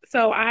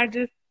 So I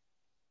just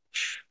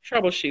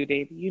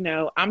troubleshooting,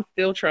 I'm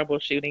still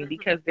troubleshooting Mm-hmm.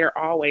 because they're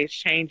always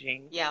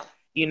changing. Yeah.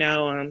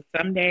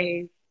 Some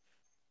days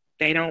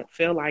they don't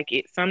feel like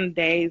it. Some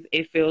days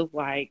it feels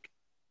like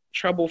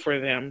trouble for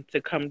them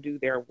to come do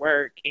their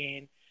work.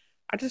 And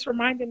I just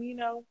remind them,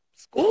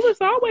 school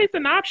is always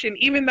an option,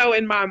 even though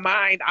in my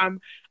mind I'm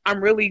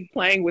really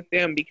playing with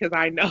them because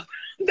I know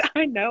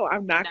I know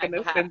I'm not Not gonna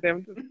gonna send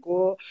happen. them to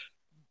school.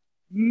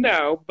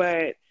 No,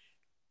 but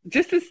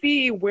just to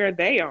see where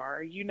they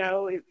are.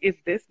 Is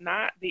this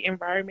not the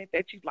environment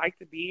that you'd like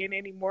to be in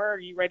anymore? Are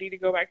you ready to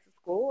go back to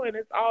school? And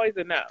it's always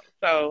a no.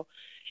 So,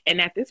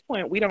 and at this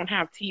point, we don't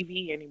have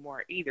TV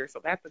anymore either. So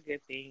that's a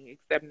good thing,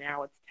 except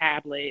now it's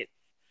tablets.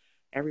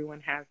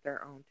 Everyone has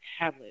their own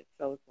tablet.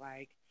 So it's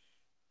like,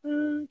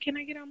 can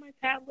I get on my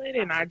tablet?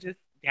 And I just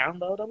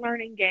download a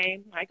learning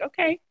game. Like,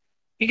 okay,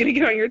 you're going to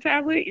get on your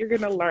tablet, you're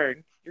going to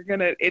learn.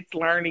 It's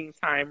learning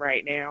time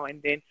right now.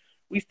 And then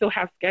we still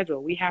have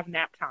schedule. We have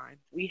nap time.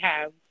 We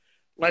have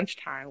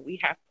lunchtime. We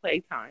have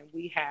playtime.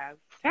 We have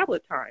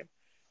tablet time,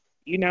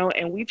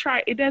 and we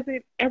try,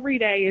 every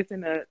day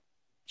isn't a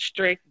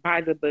strict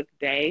by the book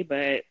day,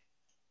 but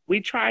we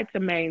try to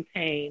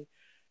maintain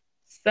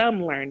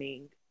some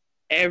learning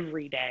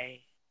every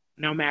day,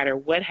 no matter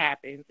what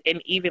happens.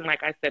 And even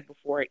like I said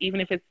before, even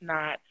if it's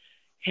not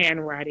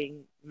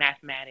handwriting,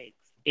 mathematics,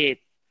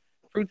 it's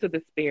fruits of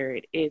the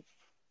spirit, it's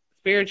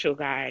spiritual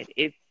guide,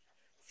 it's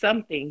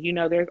something,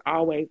 there's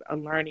always a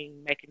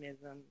learning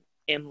mechanism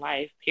in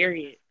life,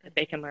 period, that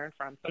they can learn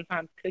from.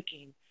 Sometimes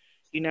cooking,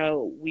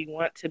 we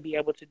want to be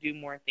able to do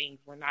more things.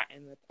 We're not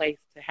in the place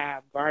to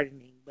have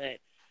gardening, but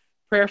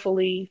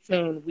prayerfully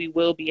soon we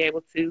will be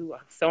able to.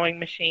 Sewing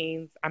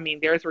machines, I mean,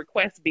 there's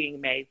requests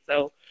being made,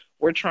 so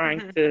we're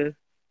trying to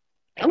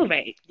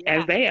elevate as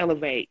Yeah. they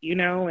elevate,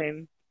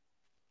 and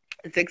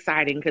it's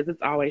exciting because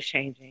it's always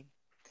changing.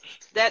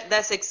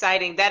 That's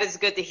exciting. That is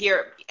good to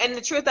hear. And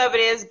the truth of it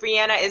is,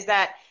 Brianna, is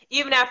that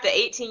even after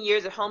 18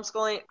 years of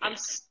homeschooling, I'm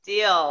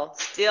still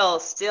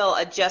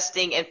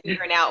adjusting and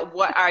figuring out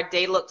what our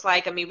day looks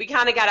like. I mean, we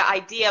kind of got an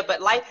idea,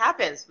 but life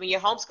happens. When you're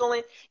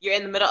homeschooling, you're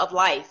in the middle of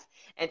life.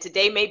 And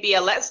today may be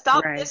a let's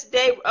stop Right. this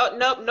day. Oh,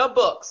 no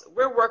books.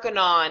 We're working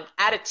on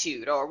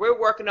attitude, or we're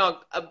working on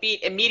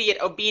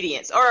immediate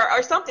obedience,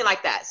 or something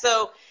like that.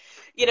 So,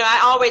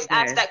 I always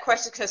ask Yes. that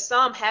question because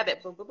some have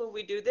it, boom, boom, boom,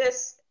 we do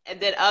this, and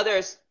then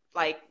others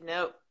like,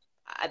 no,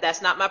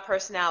 that's not my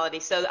personality.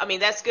 So, I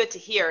mean, that's good to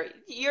hear.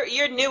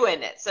 You're new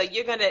in it, so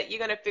you're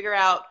gonna figure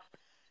out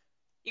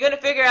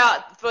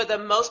for the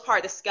most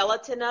part the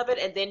skeleton of it,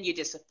 and then you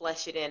just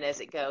flesh it in as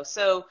it goes.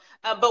 So,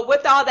 but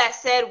with all that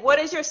said, what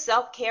is your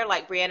self care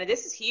like, Brianna?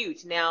 This is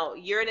huge. Now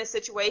you're in a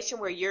situation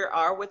where you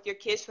are with your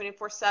kids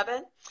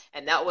 24/7,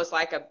 and that was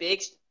like a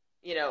big,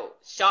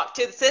 shock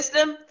to the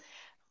system.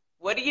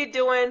 What are you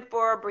doing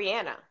for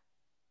Brianna?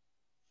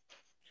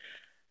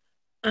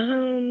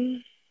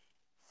 Um.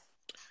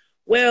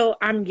 Well,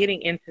 I'm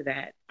getting into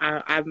that.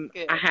 I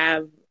Good.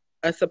 have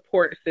a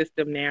support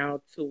system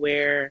now to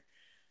where,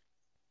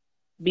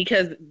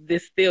 because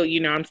this still,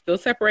 I'm still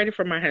separated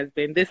from my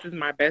husband. This is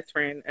my best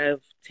friend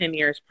of 10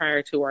 years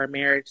prior to our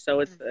marriage. So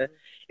Mm-hmm.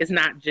 it's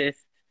not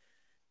just,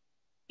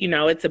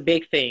 it's a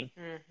big thing,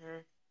 Mm-hmm.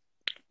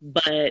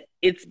 but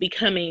it's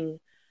becoming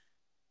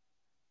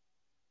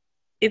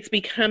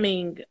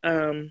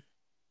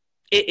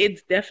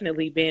it's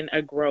definitely been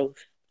a growth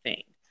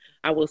thing.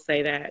 I will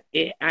say that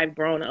I've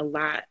grown a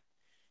lot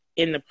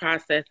in the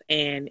process,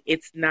 and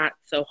it's not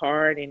so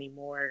hard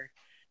anymore.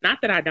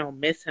 Not that I don't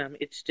miss him,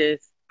 it's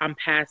just I'm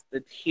past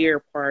the tear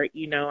part.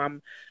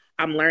 I'm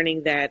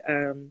learning that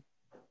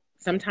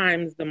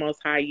sometimes the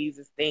Most High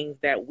uses things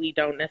that we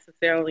don't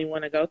necessarily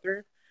want to go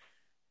through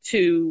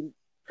to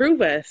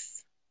prove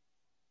us.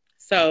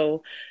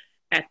 So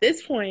at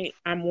this point,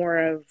 I'm more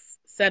of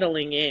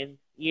settling in.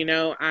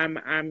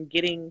 I'm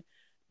getting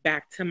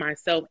back to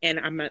myself, and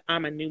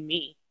I'm a new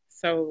me.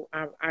 So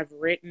I've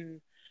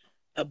written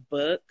a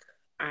book.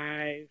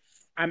 I've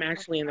I'm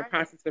actually in the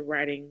process of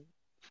writing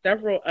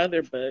several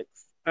other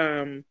books.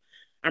 I'm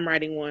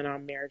writing one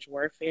on marriage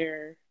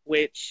warfare,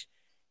 which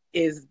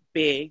is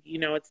big.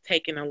 It's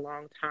taken a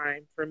long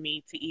time for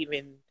me to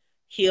even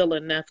heal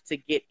enough to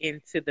get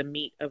into the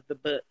meat of the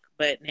book,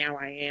 but now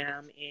I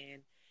am,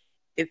 and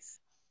it's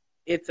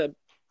it's a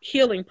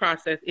healing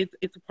process.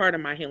 It's a part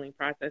of my healing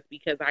process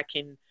because I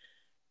can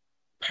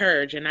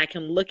purge and I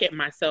can look at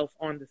myself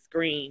on the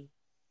screen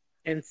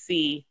and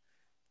see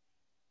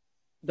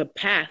the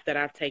path that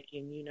I've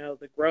taken,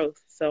 the growth.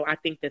 So I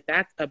think that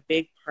that's a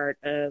big part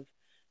of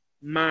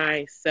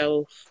my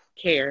self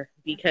care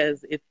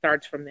because it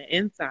starts from the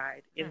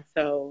inside. And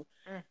so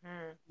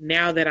Mm-hmm.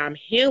 now that I'm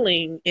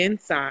healing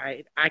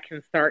inside, I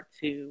can start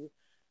to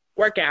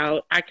work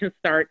out. I can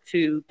start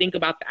to think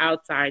about the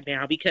outside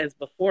now because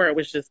before it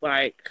was just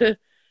like,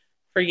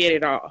 forget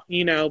it all,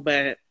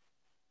 but,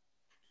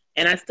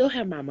 and I still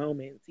have my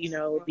moments,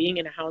 Sure. being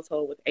in a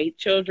household with 8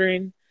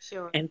 children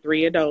Sure. and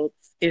 3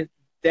 adults is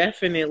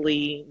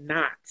definitely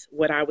not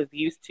what I was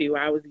used to.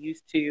 I was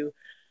used to,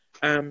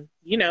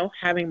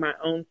 having my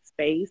own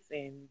space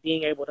and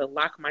being able to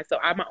lock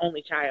myself. I'm an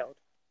only child.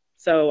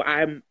 So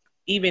I'm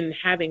even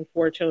having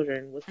 4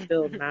 children was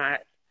still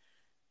not,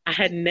 I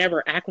had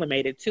never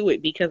acclimated to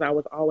it because I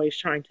was always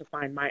trying to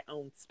find my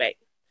own space.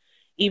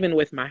 Even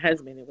with my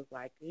husband, it was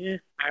like,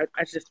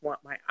 I just want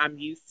I'm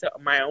used to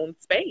my own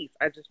space.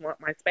 I just want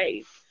my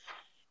space.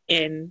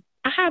 And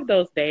I have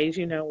those days,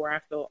 where I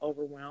feel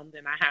overwhelmed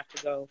and I have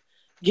to go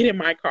get in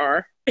my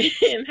car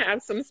and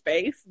have some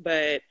space,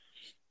 but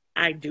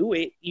I do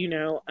it.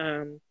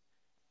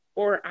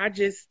 or I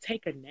just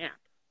take a nap.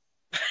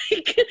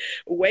 Like,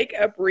 wake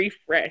up,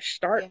 refresh,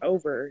 start Yeah.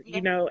 over,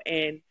 Yeah.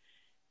 and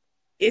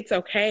it's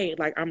okay.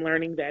 Like, I'm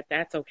learning that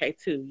that's okay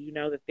too,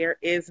 that there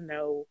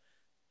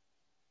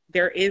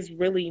is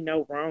really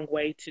no wrong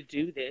way to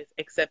do this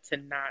except to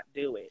not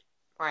do it.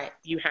 Right.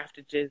 You have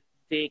to just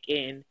dig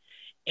in.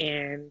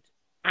 And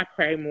I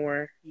pray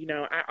more.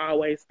 I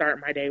always start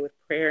my day with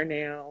prayer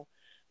now,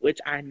 which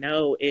I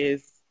know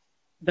is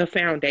the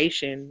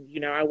foundation.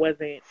 I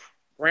wasn't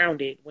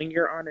grounded. When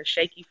you're on a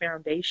shaky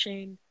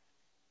foundation,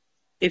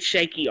 it's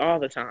shaky all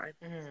the time.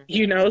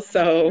 Mm-hmm.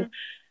 So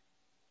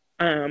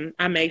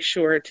I make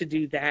sure to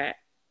do that.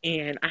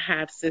 And I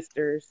have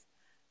sisters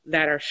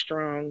that are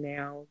strong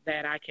now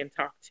that I can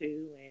talk to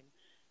and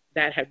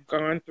that have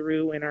gone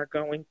through and are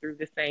going through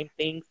the same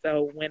thing.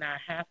 So when I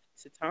have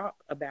to talk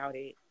about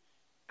it,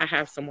 I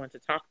have someone to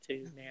talk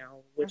to now,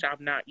 which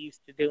I'm not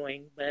used to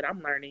doing, but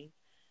I'm learning.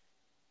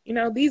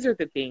 These are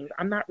the things.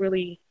 I'm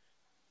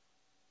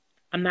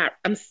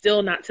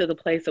still not to the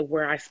place of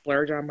where I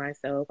splurge on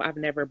myself. I've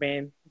never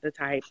been the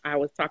type. I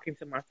was talking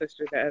to my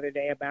sister the other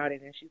day about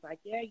it, and she's like,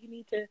 yeah, you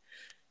need to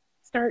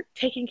start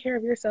taking care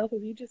of yourself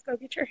if you just go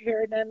get your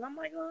hair done. And I'm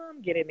like, oh,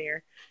 I'm getting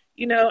there.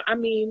 I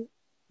mean,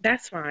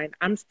 that's fine.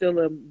 I'm still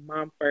a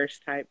mom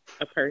first type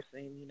of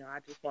person. I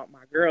just want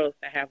my girls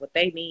to have what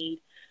they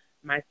need.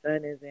 My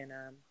son is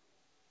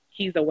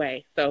he's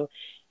away. So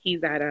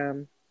he's at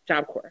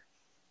Job Corps.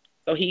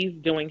 So he's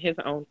doing his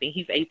own thing.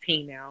 He's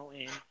 18 now,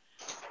 and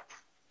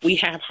we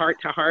have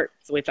heart to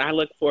hearts, which I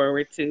look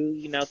forward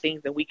to,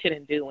 things that we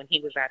couldn't do when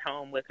he was at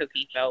home because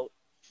he felt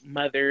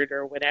mothered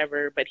or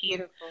whatever. But he's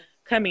Beautiful.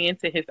 coming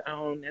into his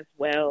own as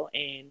well.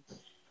 And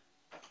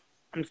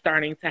I'm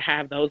starting to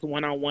have those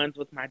one on ones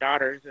with my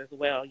daughters as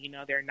well.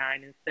 They're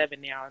 9 and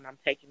 7 now, and I'm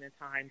taking the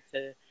time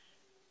to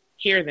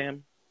hear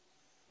them,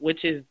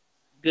 which is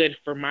good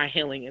for my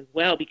healing as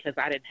well because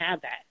I didn't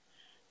have that.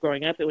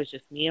 Growing up, it was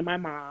just me and my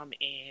mom,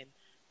 and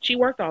she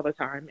worked all the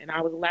time, and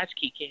I was a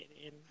latchkey kid,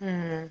 and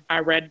Mm-hmm. I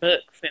read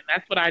books, and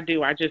that's what I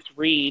do. I just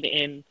read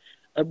and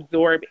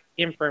absorb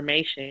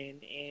information,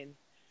 and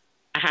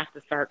I have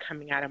to start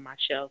coming out of my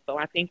shell. So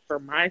I think for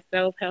my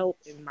self help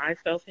and my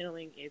self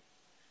healing, it's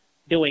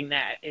doing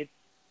that. It's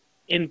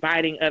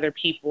inviting other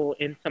people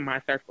into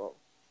my circle.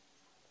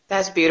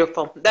 That's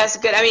beautiful. That's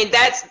good. I mean,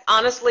 that's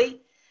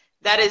honestly,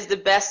 that is the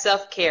best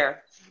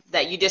self-care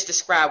that you just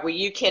described, where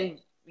you can,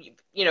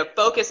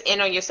 focus in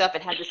on yourself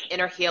and have this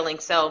inner healing.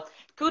 So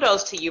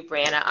kudos to you,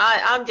 Brianna.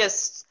 I'm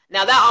just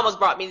now that almost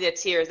brought me to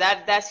tears.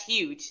 That's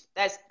huge.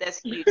 That's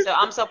huge. So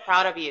I'm so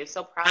proud of you.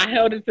 So proud I of you.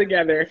 held it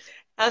together.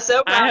 I'm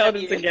so I proud of held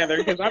it you. together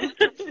because I'm,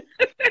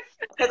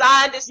 Because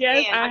I yes,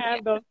 understand. I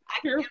have those I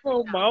can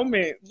tearful empathize.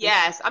 moments.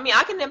 Yes, I mean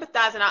I can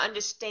empathize and I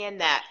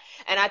understand that.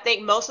 And I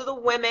think most of the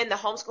women, the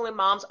homeschooling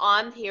moms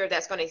on here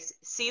that's going to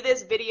see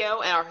this video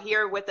and are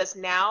here with us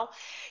now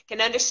can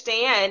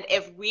understand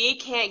if we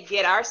can't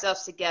get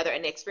ourselves together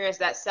and experience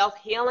that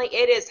self-healing,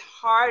 it is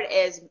hard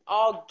as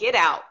all get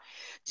out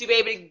to be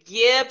able to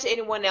give to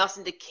anyone else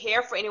and to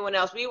care for anyone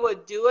else. We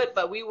would do it,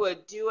 but we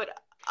would do it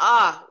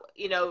I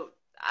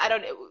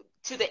don't know,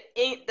 to the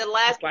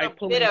last It's like bit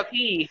pulling of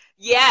teeth.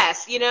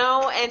 yes,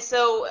 and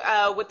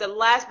so with the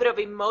last bit of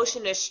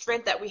emotion and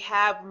strength that we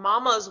have,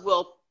 mamas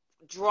will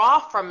draw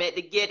from it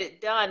to get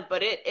it done,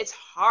 but it's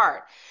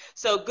hard.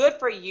 So good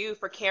for you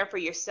for caring for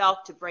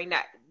yourself to bring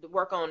that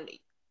work on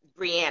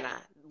Brianna,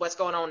 what's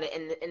going on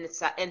in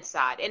the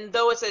inside. And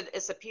though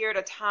it's a period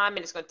of time and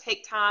it's going to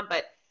take time,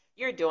 but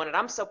you're doing it.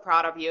 I'm so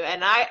proud of you,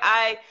 and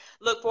I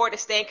look forward to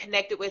staying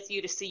connected with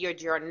you to see your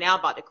journey. Now I'm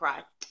about to cry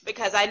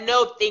because I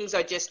know things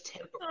are just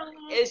temporary.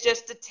 It's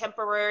just a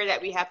temporary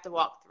that we have to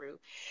walk through,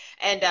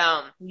 and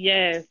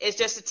Yes. it's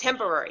just a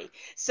temporary.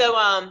 So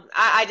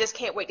I just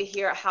can't wait to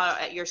hear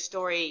how your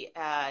story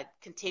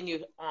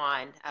continued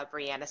on,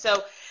 Brianna.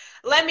 So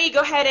let me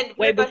go ahead and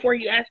Wait, before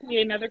you ask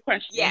me another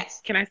question,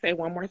 yes, can I say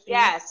one more thing?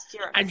 yes,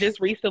 sure. I just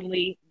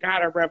recently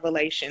got a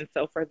revelation.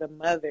 So for the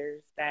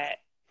mothers that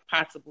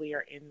possibly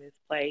are in this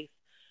place,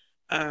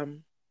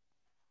 um,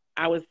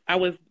 I was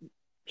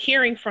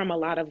hearing from a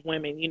lot of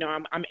women.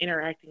 I'm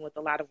interacting with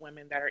a lot of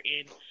women that are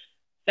in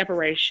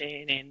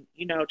separation and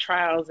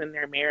trials in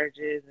their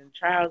marriages and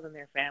trials in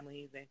their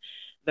families,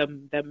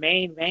 and the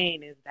main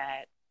vein is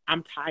that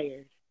I'm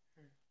tired,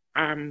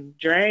 I'm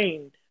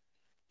drained,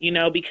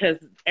 because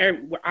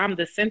I'm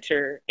the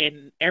center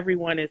and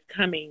everyone is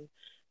coming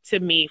to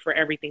me for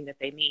everything that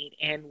they need.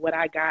 And what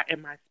I got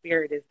in my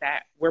spirit is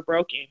that we're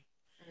broken.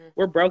 Mm-hmm.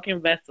 We're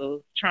broken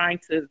vessels trying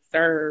to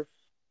serve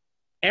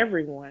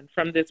everyone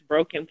from this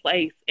broken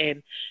place.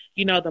 And,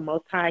 the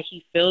Most High,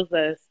 He fills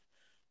us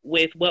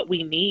with what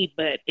we need,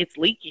 but it's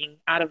leaking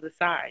out of the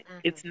side. Mm-hmm.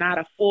 It's not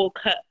a full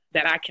cup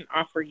that I can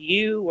offer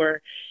you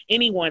or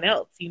anyone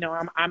else.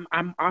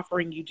 I'm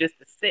offering you just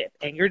a sip,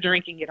 and you're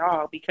drinking it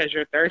all because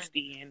you're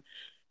thirsty, and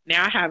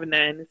now I have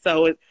none.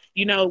 So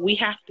we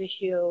have to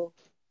heal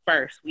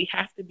first. We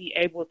have to be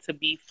able to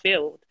be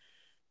filled,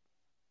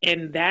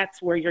 and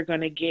that's where you're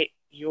going to get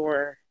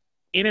your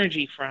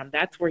energy from.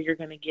 That's where you're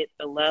going to get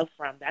the love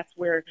from. That's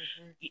where,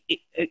 Hmm.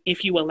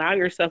 if you allow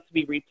yourself to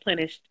be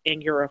replenished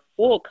and you're a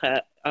full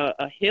cup,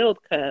 a healed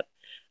cup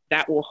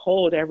that will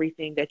hold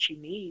everything that you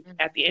need,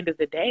 at the end of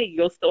the day,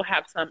 you'll still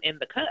have some in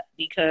the cup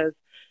because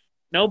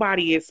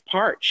nobody is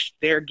parched.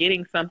 They're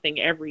getting something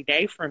every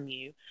day from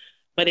you.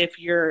 But if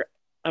you're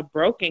a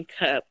broken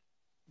cup,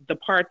 the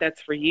part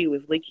that's for you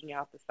is leaking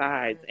out the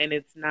sides and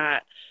it's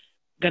not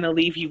going to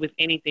leave you with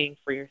anything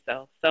for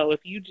yourself. So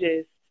if you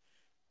just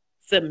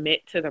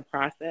submit to the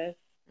process,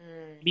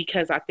 Mm.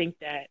 because I think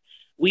that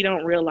we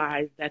don't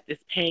realize that this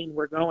pain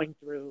we're going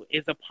through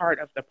is a part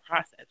of the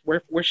process.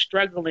 We're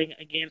struggling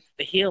against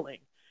the healing.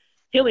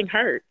 Healing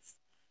hurts.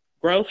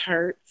 Growth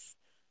hurts.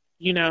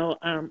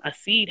 A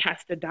seed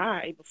has to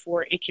die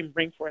before it can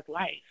bring forth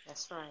life.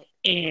 That's right.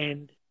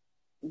 And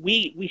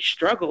we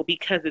struggle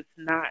because it's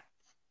not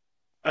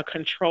a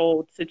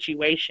controlled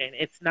situation.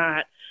 It's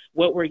not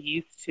what we're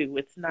used to.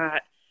 It's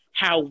not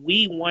how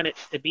we want it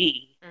to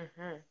be.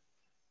 Hmm.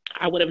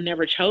 I would have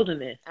never chosen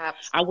this.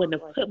 I wouldn't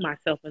have Absolutely. put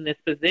myself in this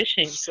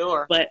position,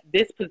 Sure. but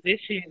this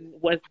position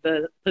was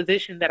the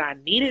position that I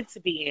needed to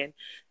be in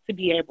to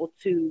be able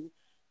to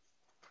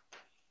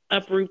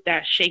uproot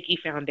that shaky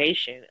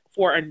foundation.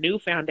 For a new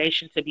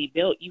foundation to be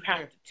built, you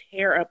have Mm. to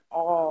tear up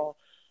all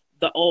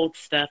the old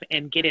stuff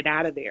and get it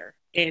out of there.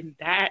 And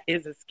that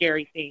is a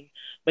scary thing.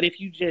 But if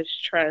you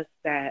just trust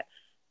that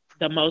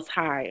the Most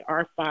High,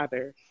 our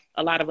Father,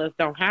 a lot of us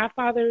don't have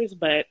fathers,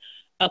 but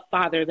a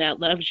father that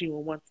loves you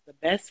and wants the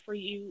best for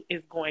you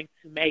is going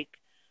to make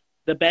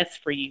the best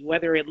for you,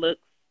 whether it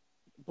looks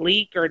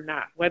bleak or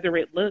not, whether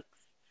it looks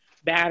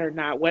bad or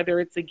not, whether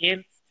it's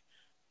against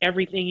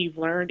everything you've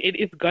learned. It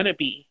is going to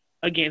be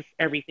against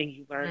everything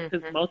you learned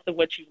because Hmm. most of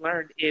what you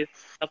learned is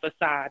a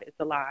facade, it's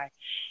a lie.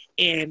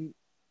 And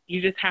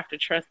you just have to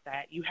trust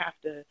that. You have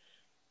to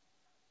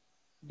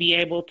be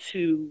able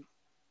to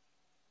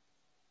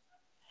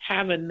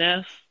have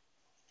enough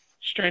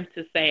strength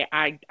to say,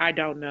 I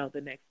don't know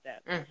the next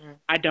step. Hmm.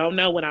 I don't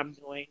know what I'm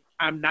doing.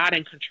 I'm not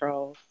in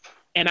control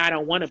and I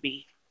don't want to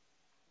be.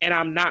 And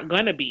I'm not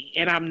going to be.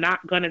 And I'm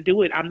not going to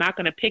do it. I'm not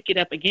going to pick it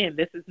up again.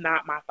 This is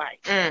not my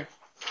fight. Mm.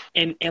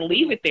 And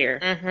leave it there.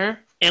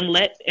 Hmm. And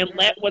let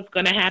what's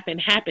going to happen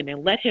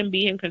and let him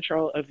be in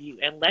control of you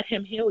and let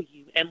him heal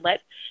you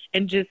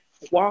and just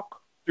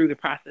walk through the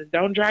process.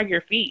 Don't drag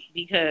your feet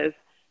because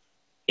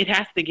it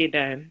has to get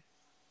done.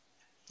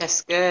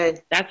 That's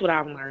good. That's what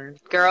I've learned.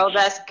 Girl,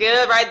 that's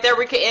good right there.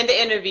 We can end the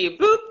interview.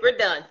 Boop, we're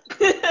done.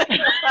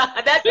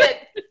 That's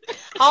it.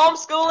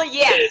 Homeschooling,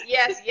 yes,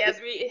 yes, yes.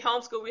 We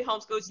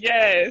homeschool.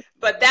 Yes.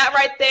 But that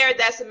right there,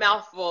 that's a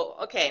mouthful.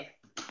 Okay.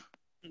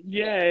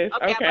 Yes.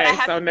 Okay, but I Okay.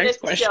 have So to finish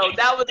next the show. question.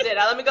 That was it.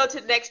 Let me go to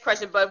the next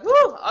question. But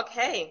woo,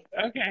 okay.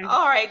 Okay.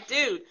 All right,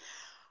 dude.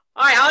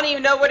 All right, I don't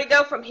even know where to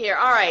go from here.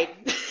 All right.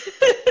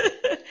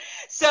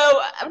 So,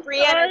 I'm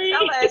Brianna,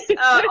 tell sorry.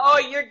 us. Oh,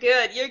 you're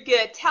good. You're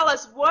good. Tell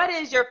us, what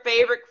is your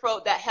favorite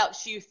quote that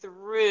helps you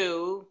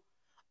through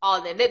all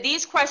of them?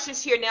 These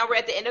questions here, now we're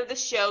at the end of the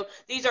show.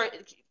 These are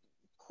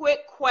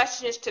quick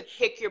questions to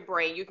pick your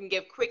brain. You can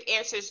give quick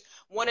answers,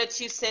 one or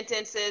two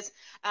sentences,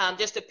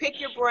 just to pick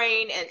your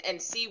brain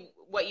and see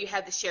what you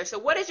have to share. So,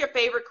 what is your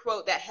favorite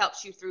quote that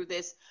helps you through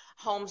this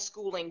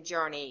homeschooling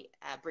journey,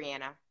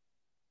 Brianna?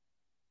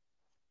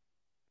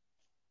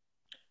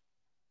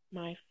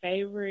 My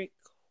favorite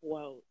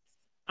quote.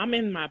 I'm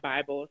in my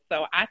Bible,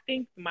 so I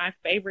think my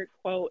favorite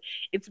quote,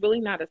 it's really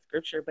not a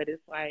scripture, but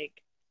it's like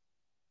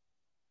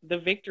the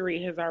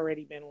victory has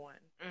already been won.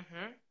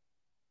 Hmm.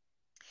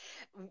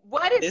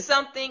 What is This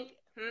something?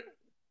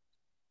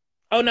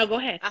 Oh no, go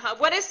ahead.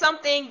 What is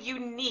something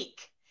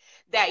unique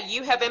that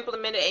you have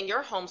implemented in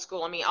your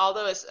homeschool? I mean,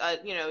 although it's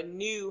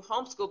new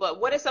homeschool,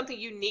 but what is something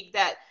unique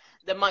that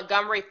the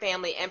Montgomery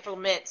family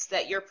implements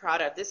that you're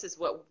proud of? This is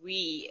what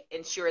we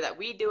ensure that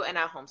we do in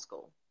our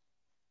homeschool.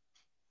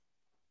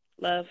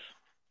 Love.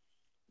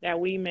 That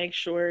we make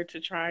sure to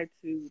try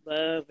to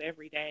love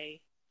every day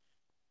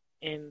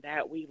and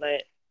that we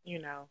let, you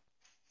know,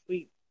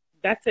 we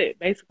that's it.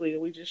 Basically,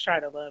 we just try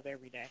to love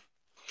every day.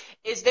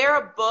 Is there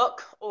a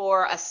book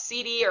or a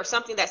CD or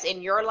something that's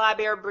in your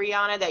library,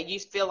 Brianna, that you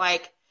feel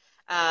like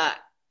uh,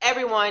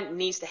 everyone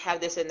needs to have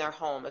this in their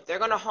home? If they're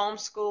going to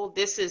homeschool,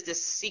 this is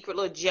this secret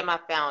little gem I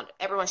found.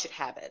 Everyone should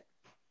have it.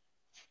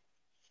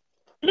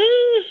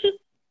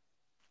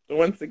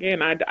 Once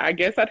again, I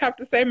guess I'd have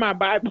to say my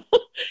Bible.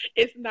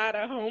 It's not a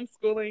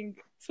homeschooling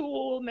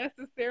tool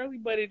necessarily,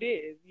 but it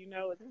is.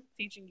 It's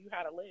teaching you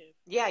how to live.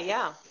 Yeah,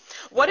 yeah.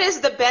 What is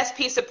the best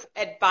piece of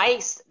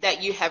advice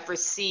that you have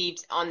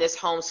received on this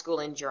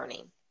homeschooling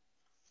journey?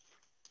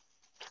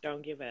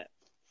 Don't give up.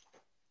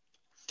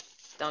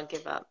 Don't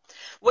give up.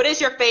 What is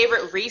your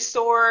favorite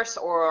resource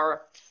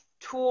or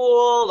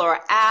tool or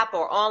app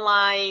or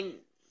online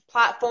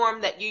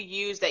platform that you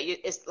use that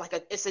it's like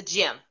it's a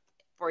gem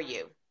for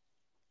you?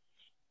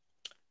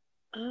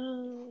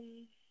 Um,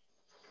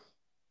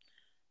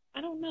 I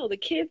don't know. The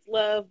kids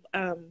love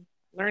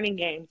learning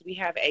games. We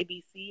have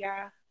ABC.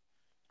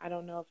 I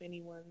don't know if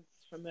anyone's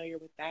familiar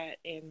with that.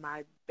 And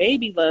my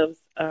baby loves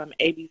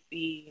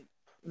ABC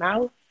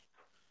Mouse.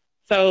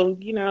 So,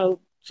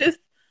 just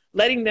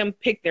letting them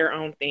pick their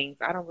own things.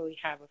 I don't really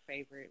have a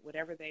favorite.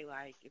 Whatever they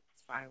like,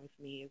 it's fine with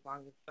me as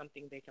long as it's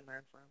something they can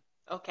learn from.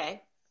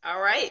 Okay.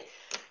 All right.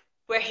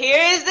 Well,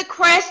 here is the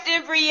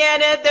question,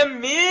 Brianna, the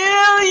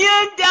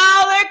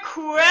 $1,000,000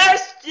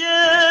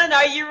 question.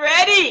 Are you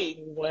ready?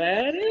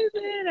 What is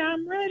it?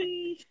 I'm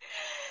ready.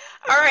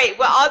 All right.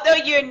 Well, although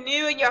you're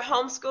new in your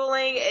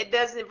homeschooling, it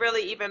doesn't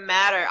really even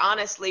matter,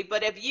 honestly.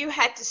 But if you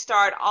had to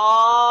start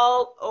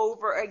all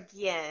over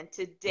again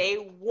to day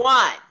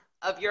one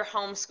of your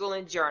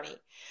homeschooling journey,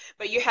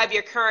 but you have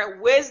your current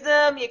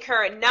wisdom, your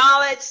current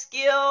knowledge,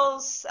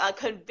 skills,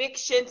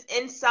 convictions,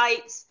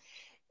 insights,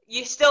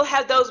 you still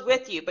have those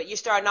with you, but you're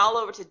starting all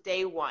over to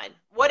day one.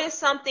 What is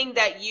something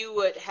that you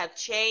would have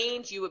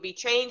changed, you would be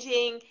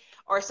changing,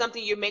 or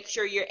something you make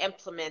sure you're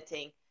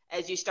implementing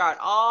as you start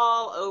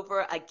all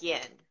over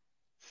again?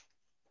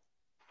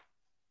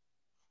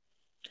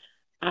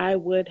 I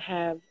would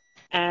have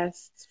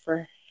asked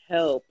for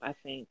help, I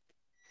think,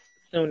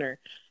 sooner.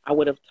 I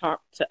would have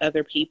talked to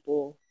other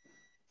people,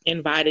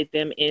 invited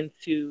them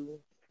into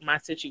my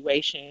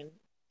situation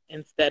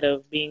instead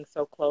of being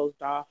so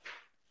closed off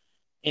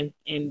and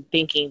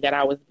thinking that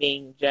I was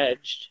being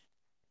judged.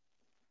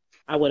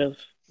 I would have,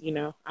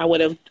 I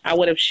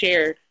would have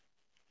shared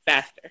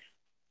faster.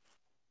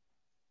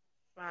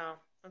 Wow.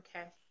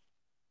 Okay.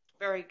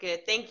 Very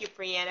good. Thank you,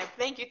 Brianna.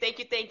 Thank you, thank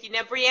you, thank you.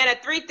 Now, Brianna,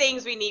 three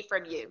things we need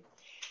from you.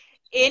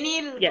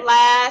 Any Yes.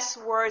 last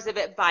words of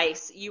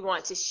advice you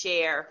want to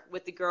share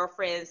with the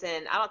girlfriends?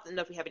 And I don't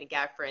know if we have any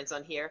guy friends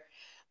on here,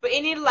 but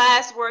any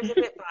last words of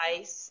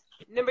advice?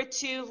 Number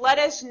two, let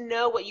us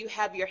know what you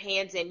have your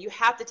hands in. You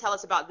have to tell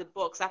us about the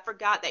books. I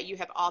forgot that you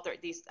have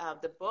authored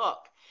the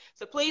book.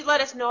 So please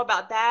let us know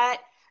about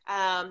that,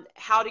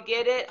 how to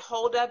get it,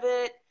 hold of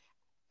it,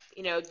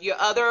 your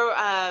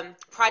other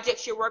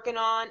projects you're working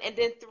on. And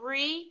then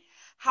three,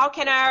 how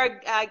can our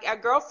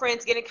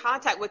girlfriends get in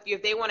contact with you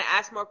if they want to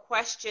ask more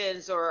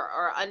questions or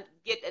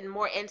get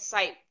more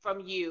insight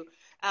from you?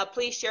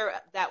 Please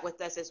share that with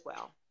us as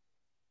well.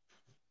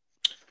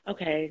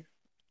 Okay.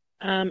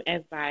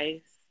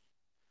 Advice.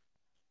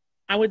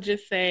 I would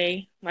just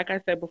say, like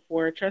I said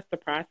before, trust the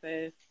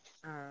process.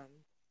 Um,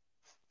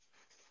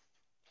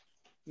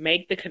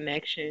 make the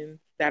connections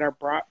that are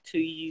brought to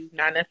you,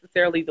 not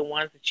necessarily the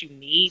ones that you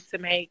need to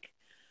make,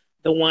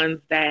 the ones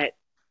that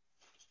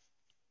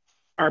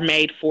are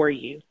made for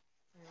you,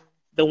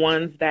 the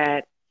ones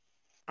that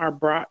are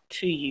brought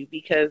to you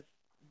because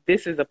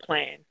this is a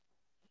plan.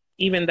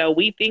 Even though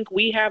we think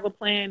we have a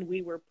plan,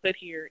 we were put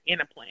here in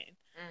a plan.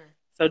 Mm.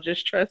 So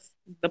just trust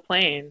the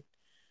plan.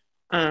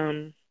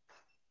 Um,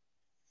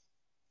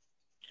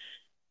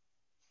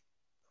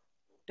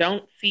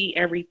 don't see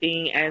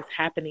everything as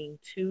happening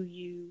to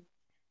you,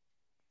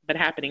 but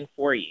happening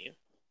for you.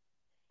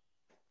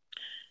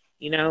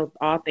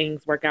 All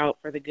things work out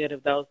for the good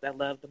of those that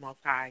love the Most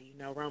High.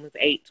 Romans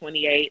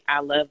 8:28. I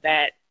love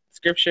that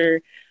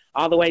scripture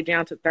all the way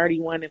down to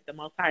 31. If the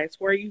Most High is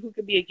for you, who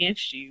could be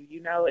against you?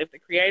 If the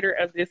creator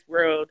of this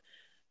world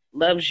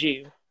loves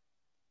you,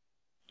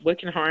 what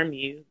can harm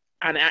you?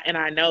 And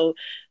I know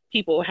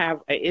people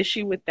have an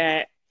issue with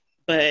that,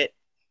 but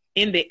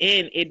in the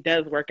end, it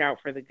does work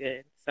out for the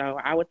good. So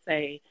I would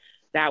say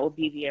that would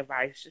be the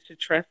advice, just to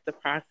trust the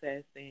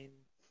process and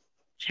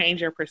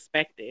change your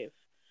perspective.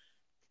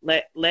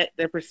 Let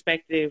the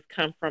perspective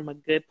come from a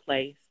good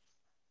place,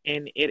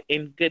 and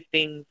good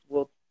things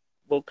will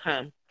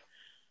come.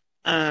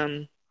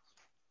 Um,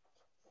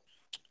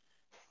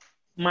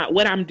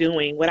 what I'm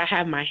doing, what I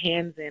have my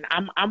hands in,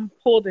 I'm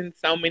pulled in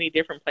so many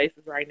different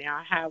places right now.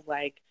 I have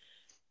like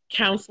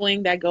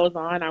counseling that goes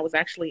on. I was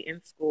actually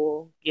in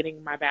school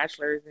getting my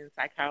bachelor's in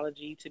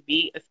psychology to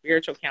be a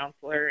spiritual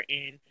counselor,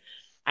 and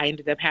I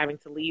ended up having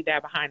to leave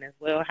that behind as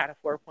well. Had a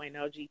 4.0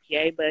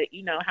 GPA, but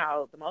you know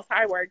how the Most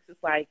High works.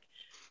 It's like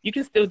you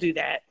can still do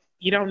that.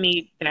 You don't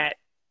need that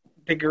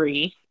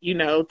degree,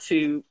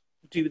 to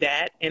do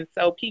that. And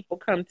so people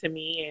come to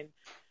me and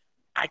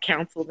I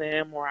counsel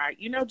them, or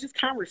just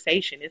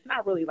conversation. It's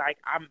not really like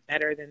I'm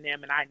better than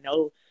them and I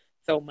know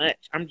so much.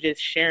 I'm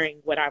just sharing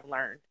what I've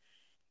learned,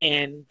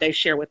 and they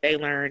share what they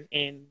learn,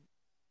 and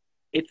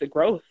it's a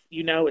growth.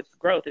 It's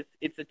growth.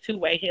 It's a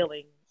two-way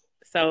healing.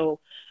 So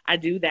I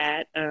do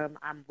that.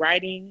 I'm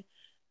writing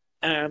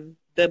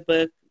the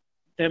book,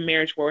 the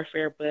marriage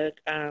warfare book,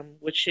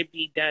 which should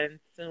be done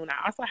soon.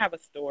 I also have a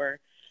store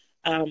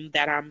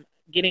that I'm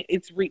getting.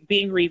 It's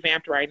being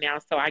revamped right now,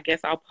 so I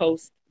guess I'll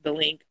post the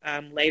link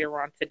later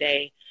on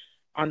today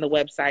on the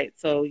website.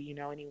 So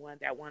anyone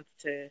that wants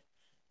to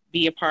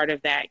be a part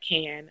of that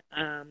can.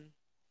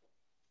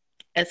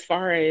 As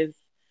far as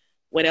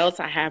what else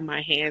I have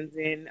my hands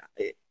in,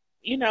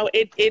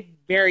 it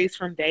varies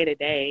from day to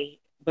day,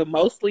 but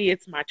mostly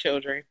it's my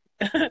children.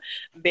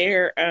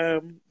 They're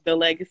the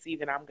legacy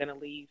that I'm gonna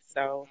leave.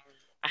 So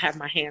I have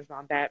my hands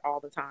on that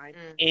all the time.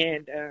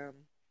 Mm. And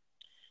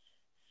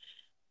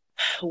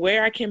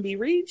where I can be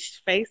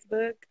reached,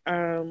 Facebook.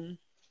 I'm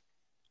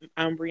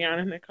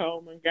Briana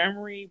Nicole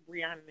Montgomery,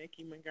 Briana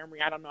Nikki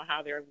Montgomery. I don't know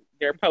how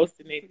they're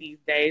posting it these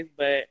days,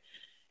 but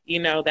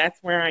That's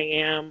where I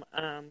am.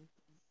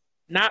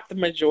 Not the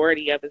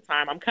majority of the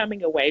time. I'm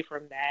coming away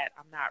from that.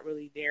 I'm not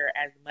really there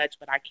as much,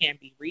 but I can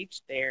be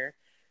reached there.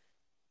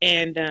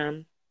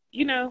 And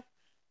you know,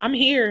 I'm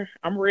here.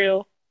 I'm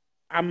real.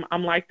 I'm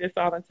like this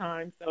all the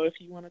time. So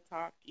if you want to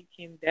talk, you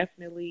can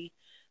definitely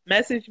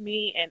message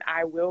me and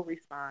I will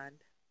respond.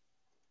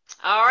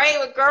 All right,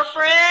 well,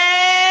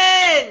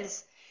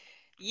 girlfriends,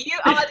 you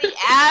are the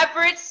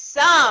average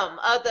sum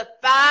of the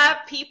 5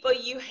 people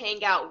you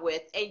hang out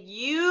with. And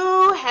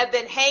you have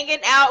been hanging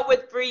out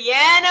with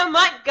Briana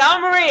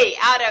Montgomery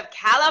out of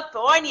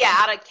California,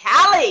 out of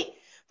Cali,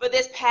 for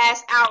this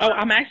past Oh, hour.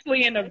 I'm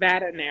actually in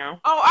Nevada now.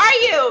 Oh, are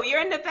you?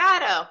 You're in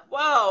Nevada.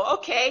 Whoa,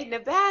 okay,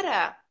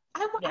 Nevada.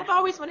 Yeah. I've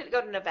always wanted to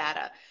go to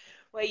Nevada.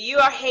 Well,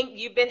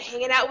 you've been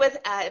hanging out with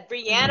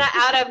Brianna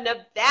out of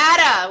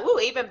Nevada. Ooh,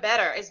 even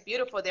better. It's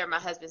beautiful there, my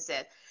husband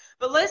said.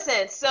 But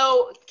listen,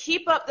 so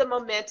keep up the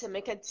momentum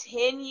and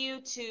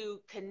continue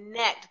to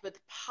connect with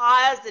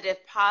positive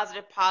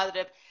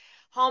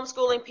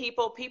homeschooling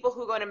people, people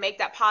who are going to make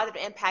that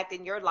positive impact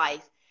in your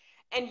life.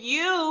 And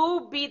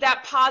you be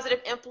that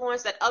positive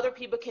influence that other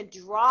people can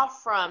draw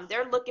from.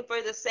 They're looking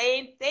for the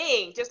same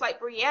thing, just like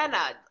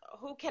Brianna.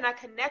 Who can I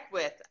connect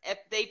with? If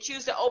they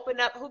choose to open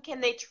up, who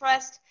can they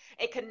trust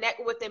and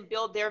connect with and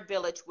build their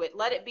village with?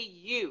 Let it be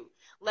you.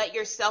 Let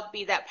yourself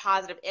be that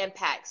positive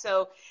impact.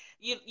 So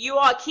you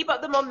all keep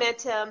up the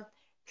momentum.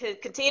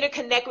 Continue to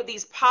connect with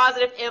these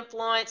positive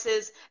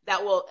influences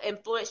that will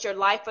influence your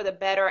life for the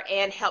better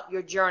and help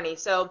your journey.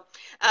 So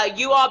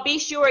you all be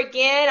sure,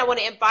 again, I want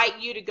to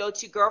invite you to go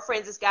to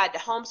Girlfriends' Guide to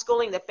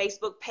Homeschooling, the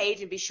Facebook page,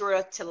 and be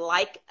sure to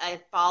like and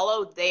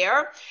follow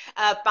there.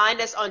 Find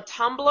us on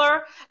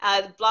Tumblr,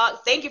 blog.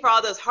 Thank you for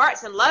all those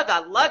hearts and love. I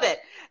love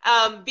it.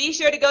 Be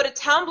sure to go to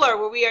Tumblr,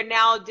 where we are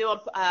now doing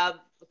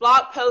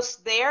blog posts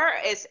there.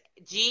 It's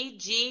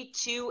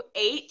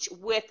GG2H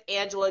with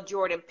Angela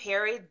Jordan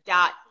Perry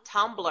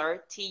Tumblr,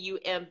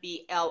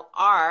 TUMBLR.com.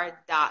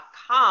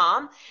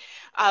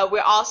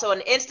 We're also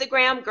on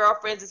Instagram,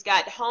 Girlfriends'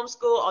 Guide to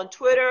Homeschool, on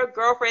Twitter,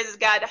 Girlfriends'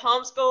 Guide to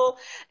Homeschool,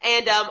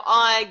 and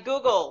on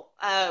Google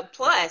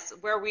Plus,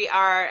 where we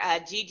are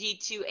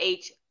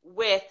GG2H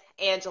with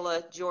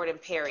Angela Jordan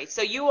Perry.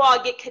 So you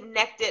all get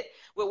connected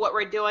with what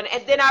we're doing.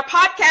 And then our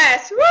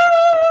podcast,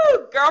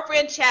 woo!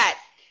 Girlfriend Chat.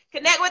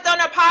 Connect with on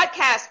our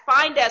podcast.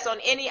 Find us on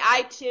any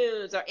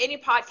iTunes or any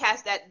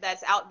podcast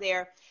that's out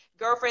there.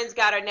 Girlfriends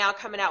Guide are now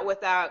coming out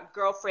with our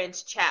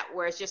Girlfriends Chat,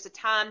 where it's just a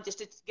time just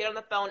to get on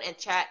the phone and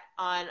chat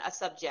on a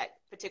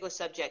particular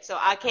subject. So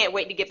I can't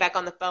wait to get back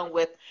on the phone I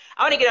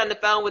want to get on the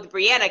phone with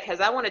Brianna,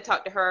 because I want to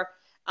talk to her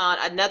on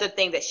another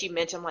thing that she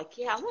mentioned. I'm like,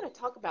 yeah, I want to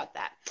talk about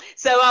that.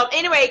 So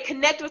anyway,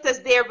 connect with us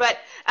there. But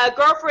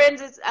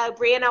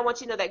Brianna, I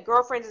want you to know that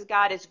Girlfriends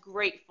Guide is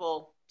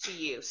grateful to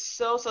you.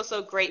 So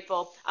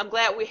grateful. I'm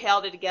glad we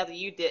held it together.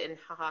 You didn't,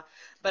 haha.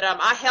 But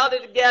I held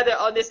it together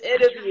on this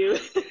interview.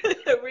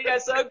 We are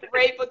so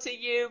grateful to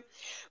you.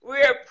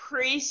 We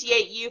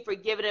appreciate you for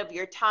giving up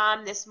your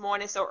time this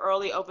morning so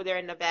early over there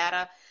in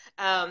Nevada,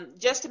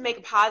 just to make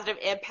a positive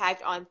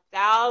impact on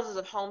thousands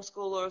of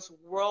homeschoolers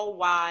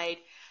worldwide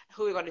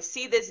who are going to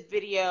see this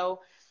video,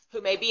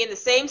 who may be in the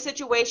same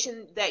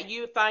situation that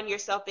you find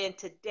yourself in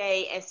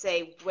today, and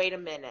say, wait a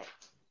minute,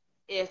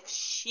 if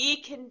she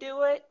can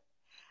do it,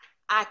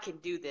 I can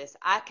do this.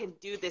 I can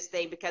do this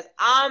thing, because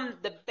I'm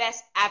the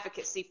best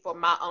advocacy for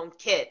my own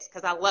kids,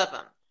 because I love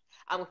them.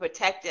 I'm going to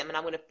protect them, and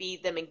I'm going to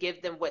feed them and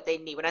give them what they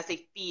need. When I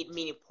say feed,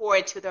 meaning pour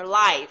into their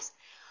lives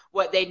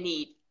what they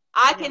need.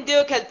 I can do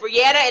it because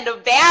Brianna in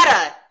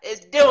Nevada is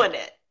doing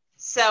it.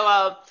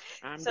 So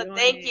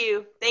thank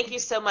you. Thank you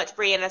so much,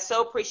 Brianna.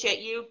 So appreciate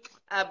you.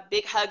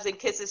 Big hugs and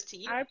kisses to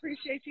you. I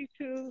appreciate you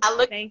too.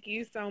 Thank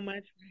you so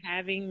much for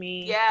having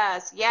me.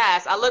 Yes.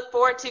 I look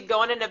forward to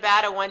going to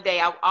Nevada one day.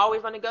 I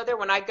always want to go there.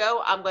 When I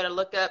go, I'm going to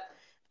look up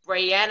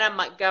Briana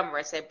Montgomery.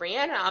 I said,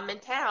 Brianna, I'm in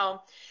town.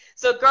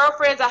 So,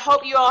 girlfriends, I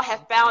hope you all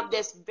have found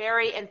this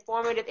very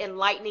informative,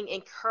 enlightening,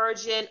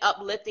 encouraging,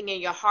 uplifting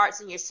in your hearts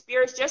and your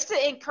spirits, just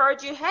to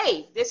encourage you,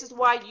 hey, this is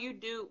why you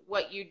do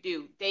what you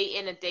do day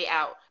in and day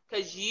out,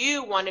 because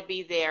you want to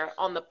be there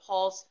on the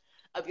pulse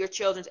of your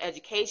children's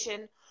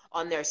education,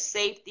 on their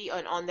safety,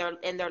 and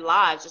in their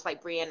lives, just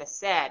like Brianna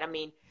said. I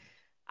mean,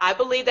 I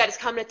believe that it's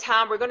coming a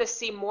time we're going to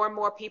see more and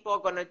more people are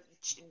going to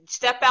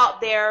step out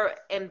there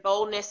in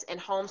boldness and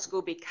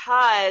homeschool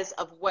because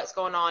of what's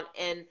going on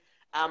in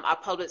our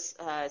public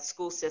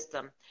school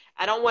system.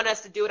 I don't want us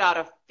to do it out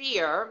of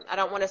fear. I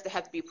don't want us to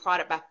have to be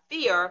prodded by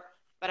fear,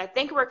 but I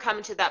think we're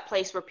coming to that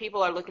place where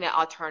people are looking at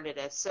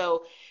alternatives.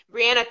 So,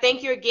 Brianna,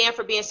 thank you again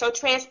for being so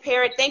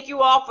transparent. Thank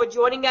you all for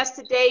joining us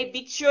today.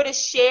 Be sure to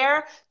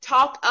share,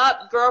 talk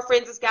up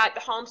Girlfriends' Guide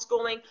to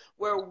Homeschooling,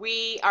 where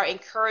we are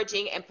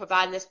encouraging and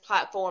providing this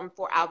platform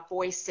for our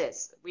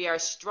voices. We are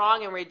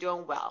strong and we're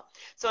doing well.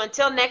 So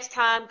until next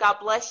time, God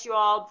bless you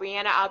all.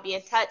 Brianna, I'll be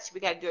in touch. We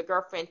got to do a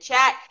girlfriend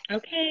chat.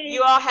 Okay.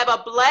 You all have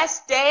a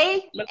blessed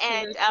day,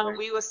 and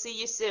we will see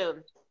you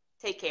soon.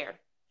 Take care.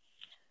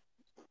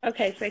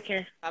 Okay, take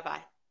care.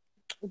 Bye-bye.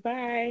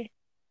 Bye.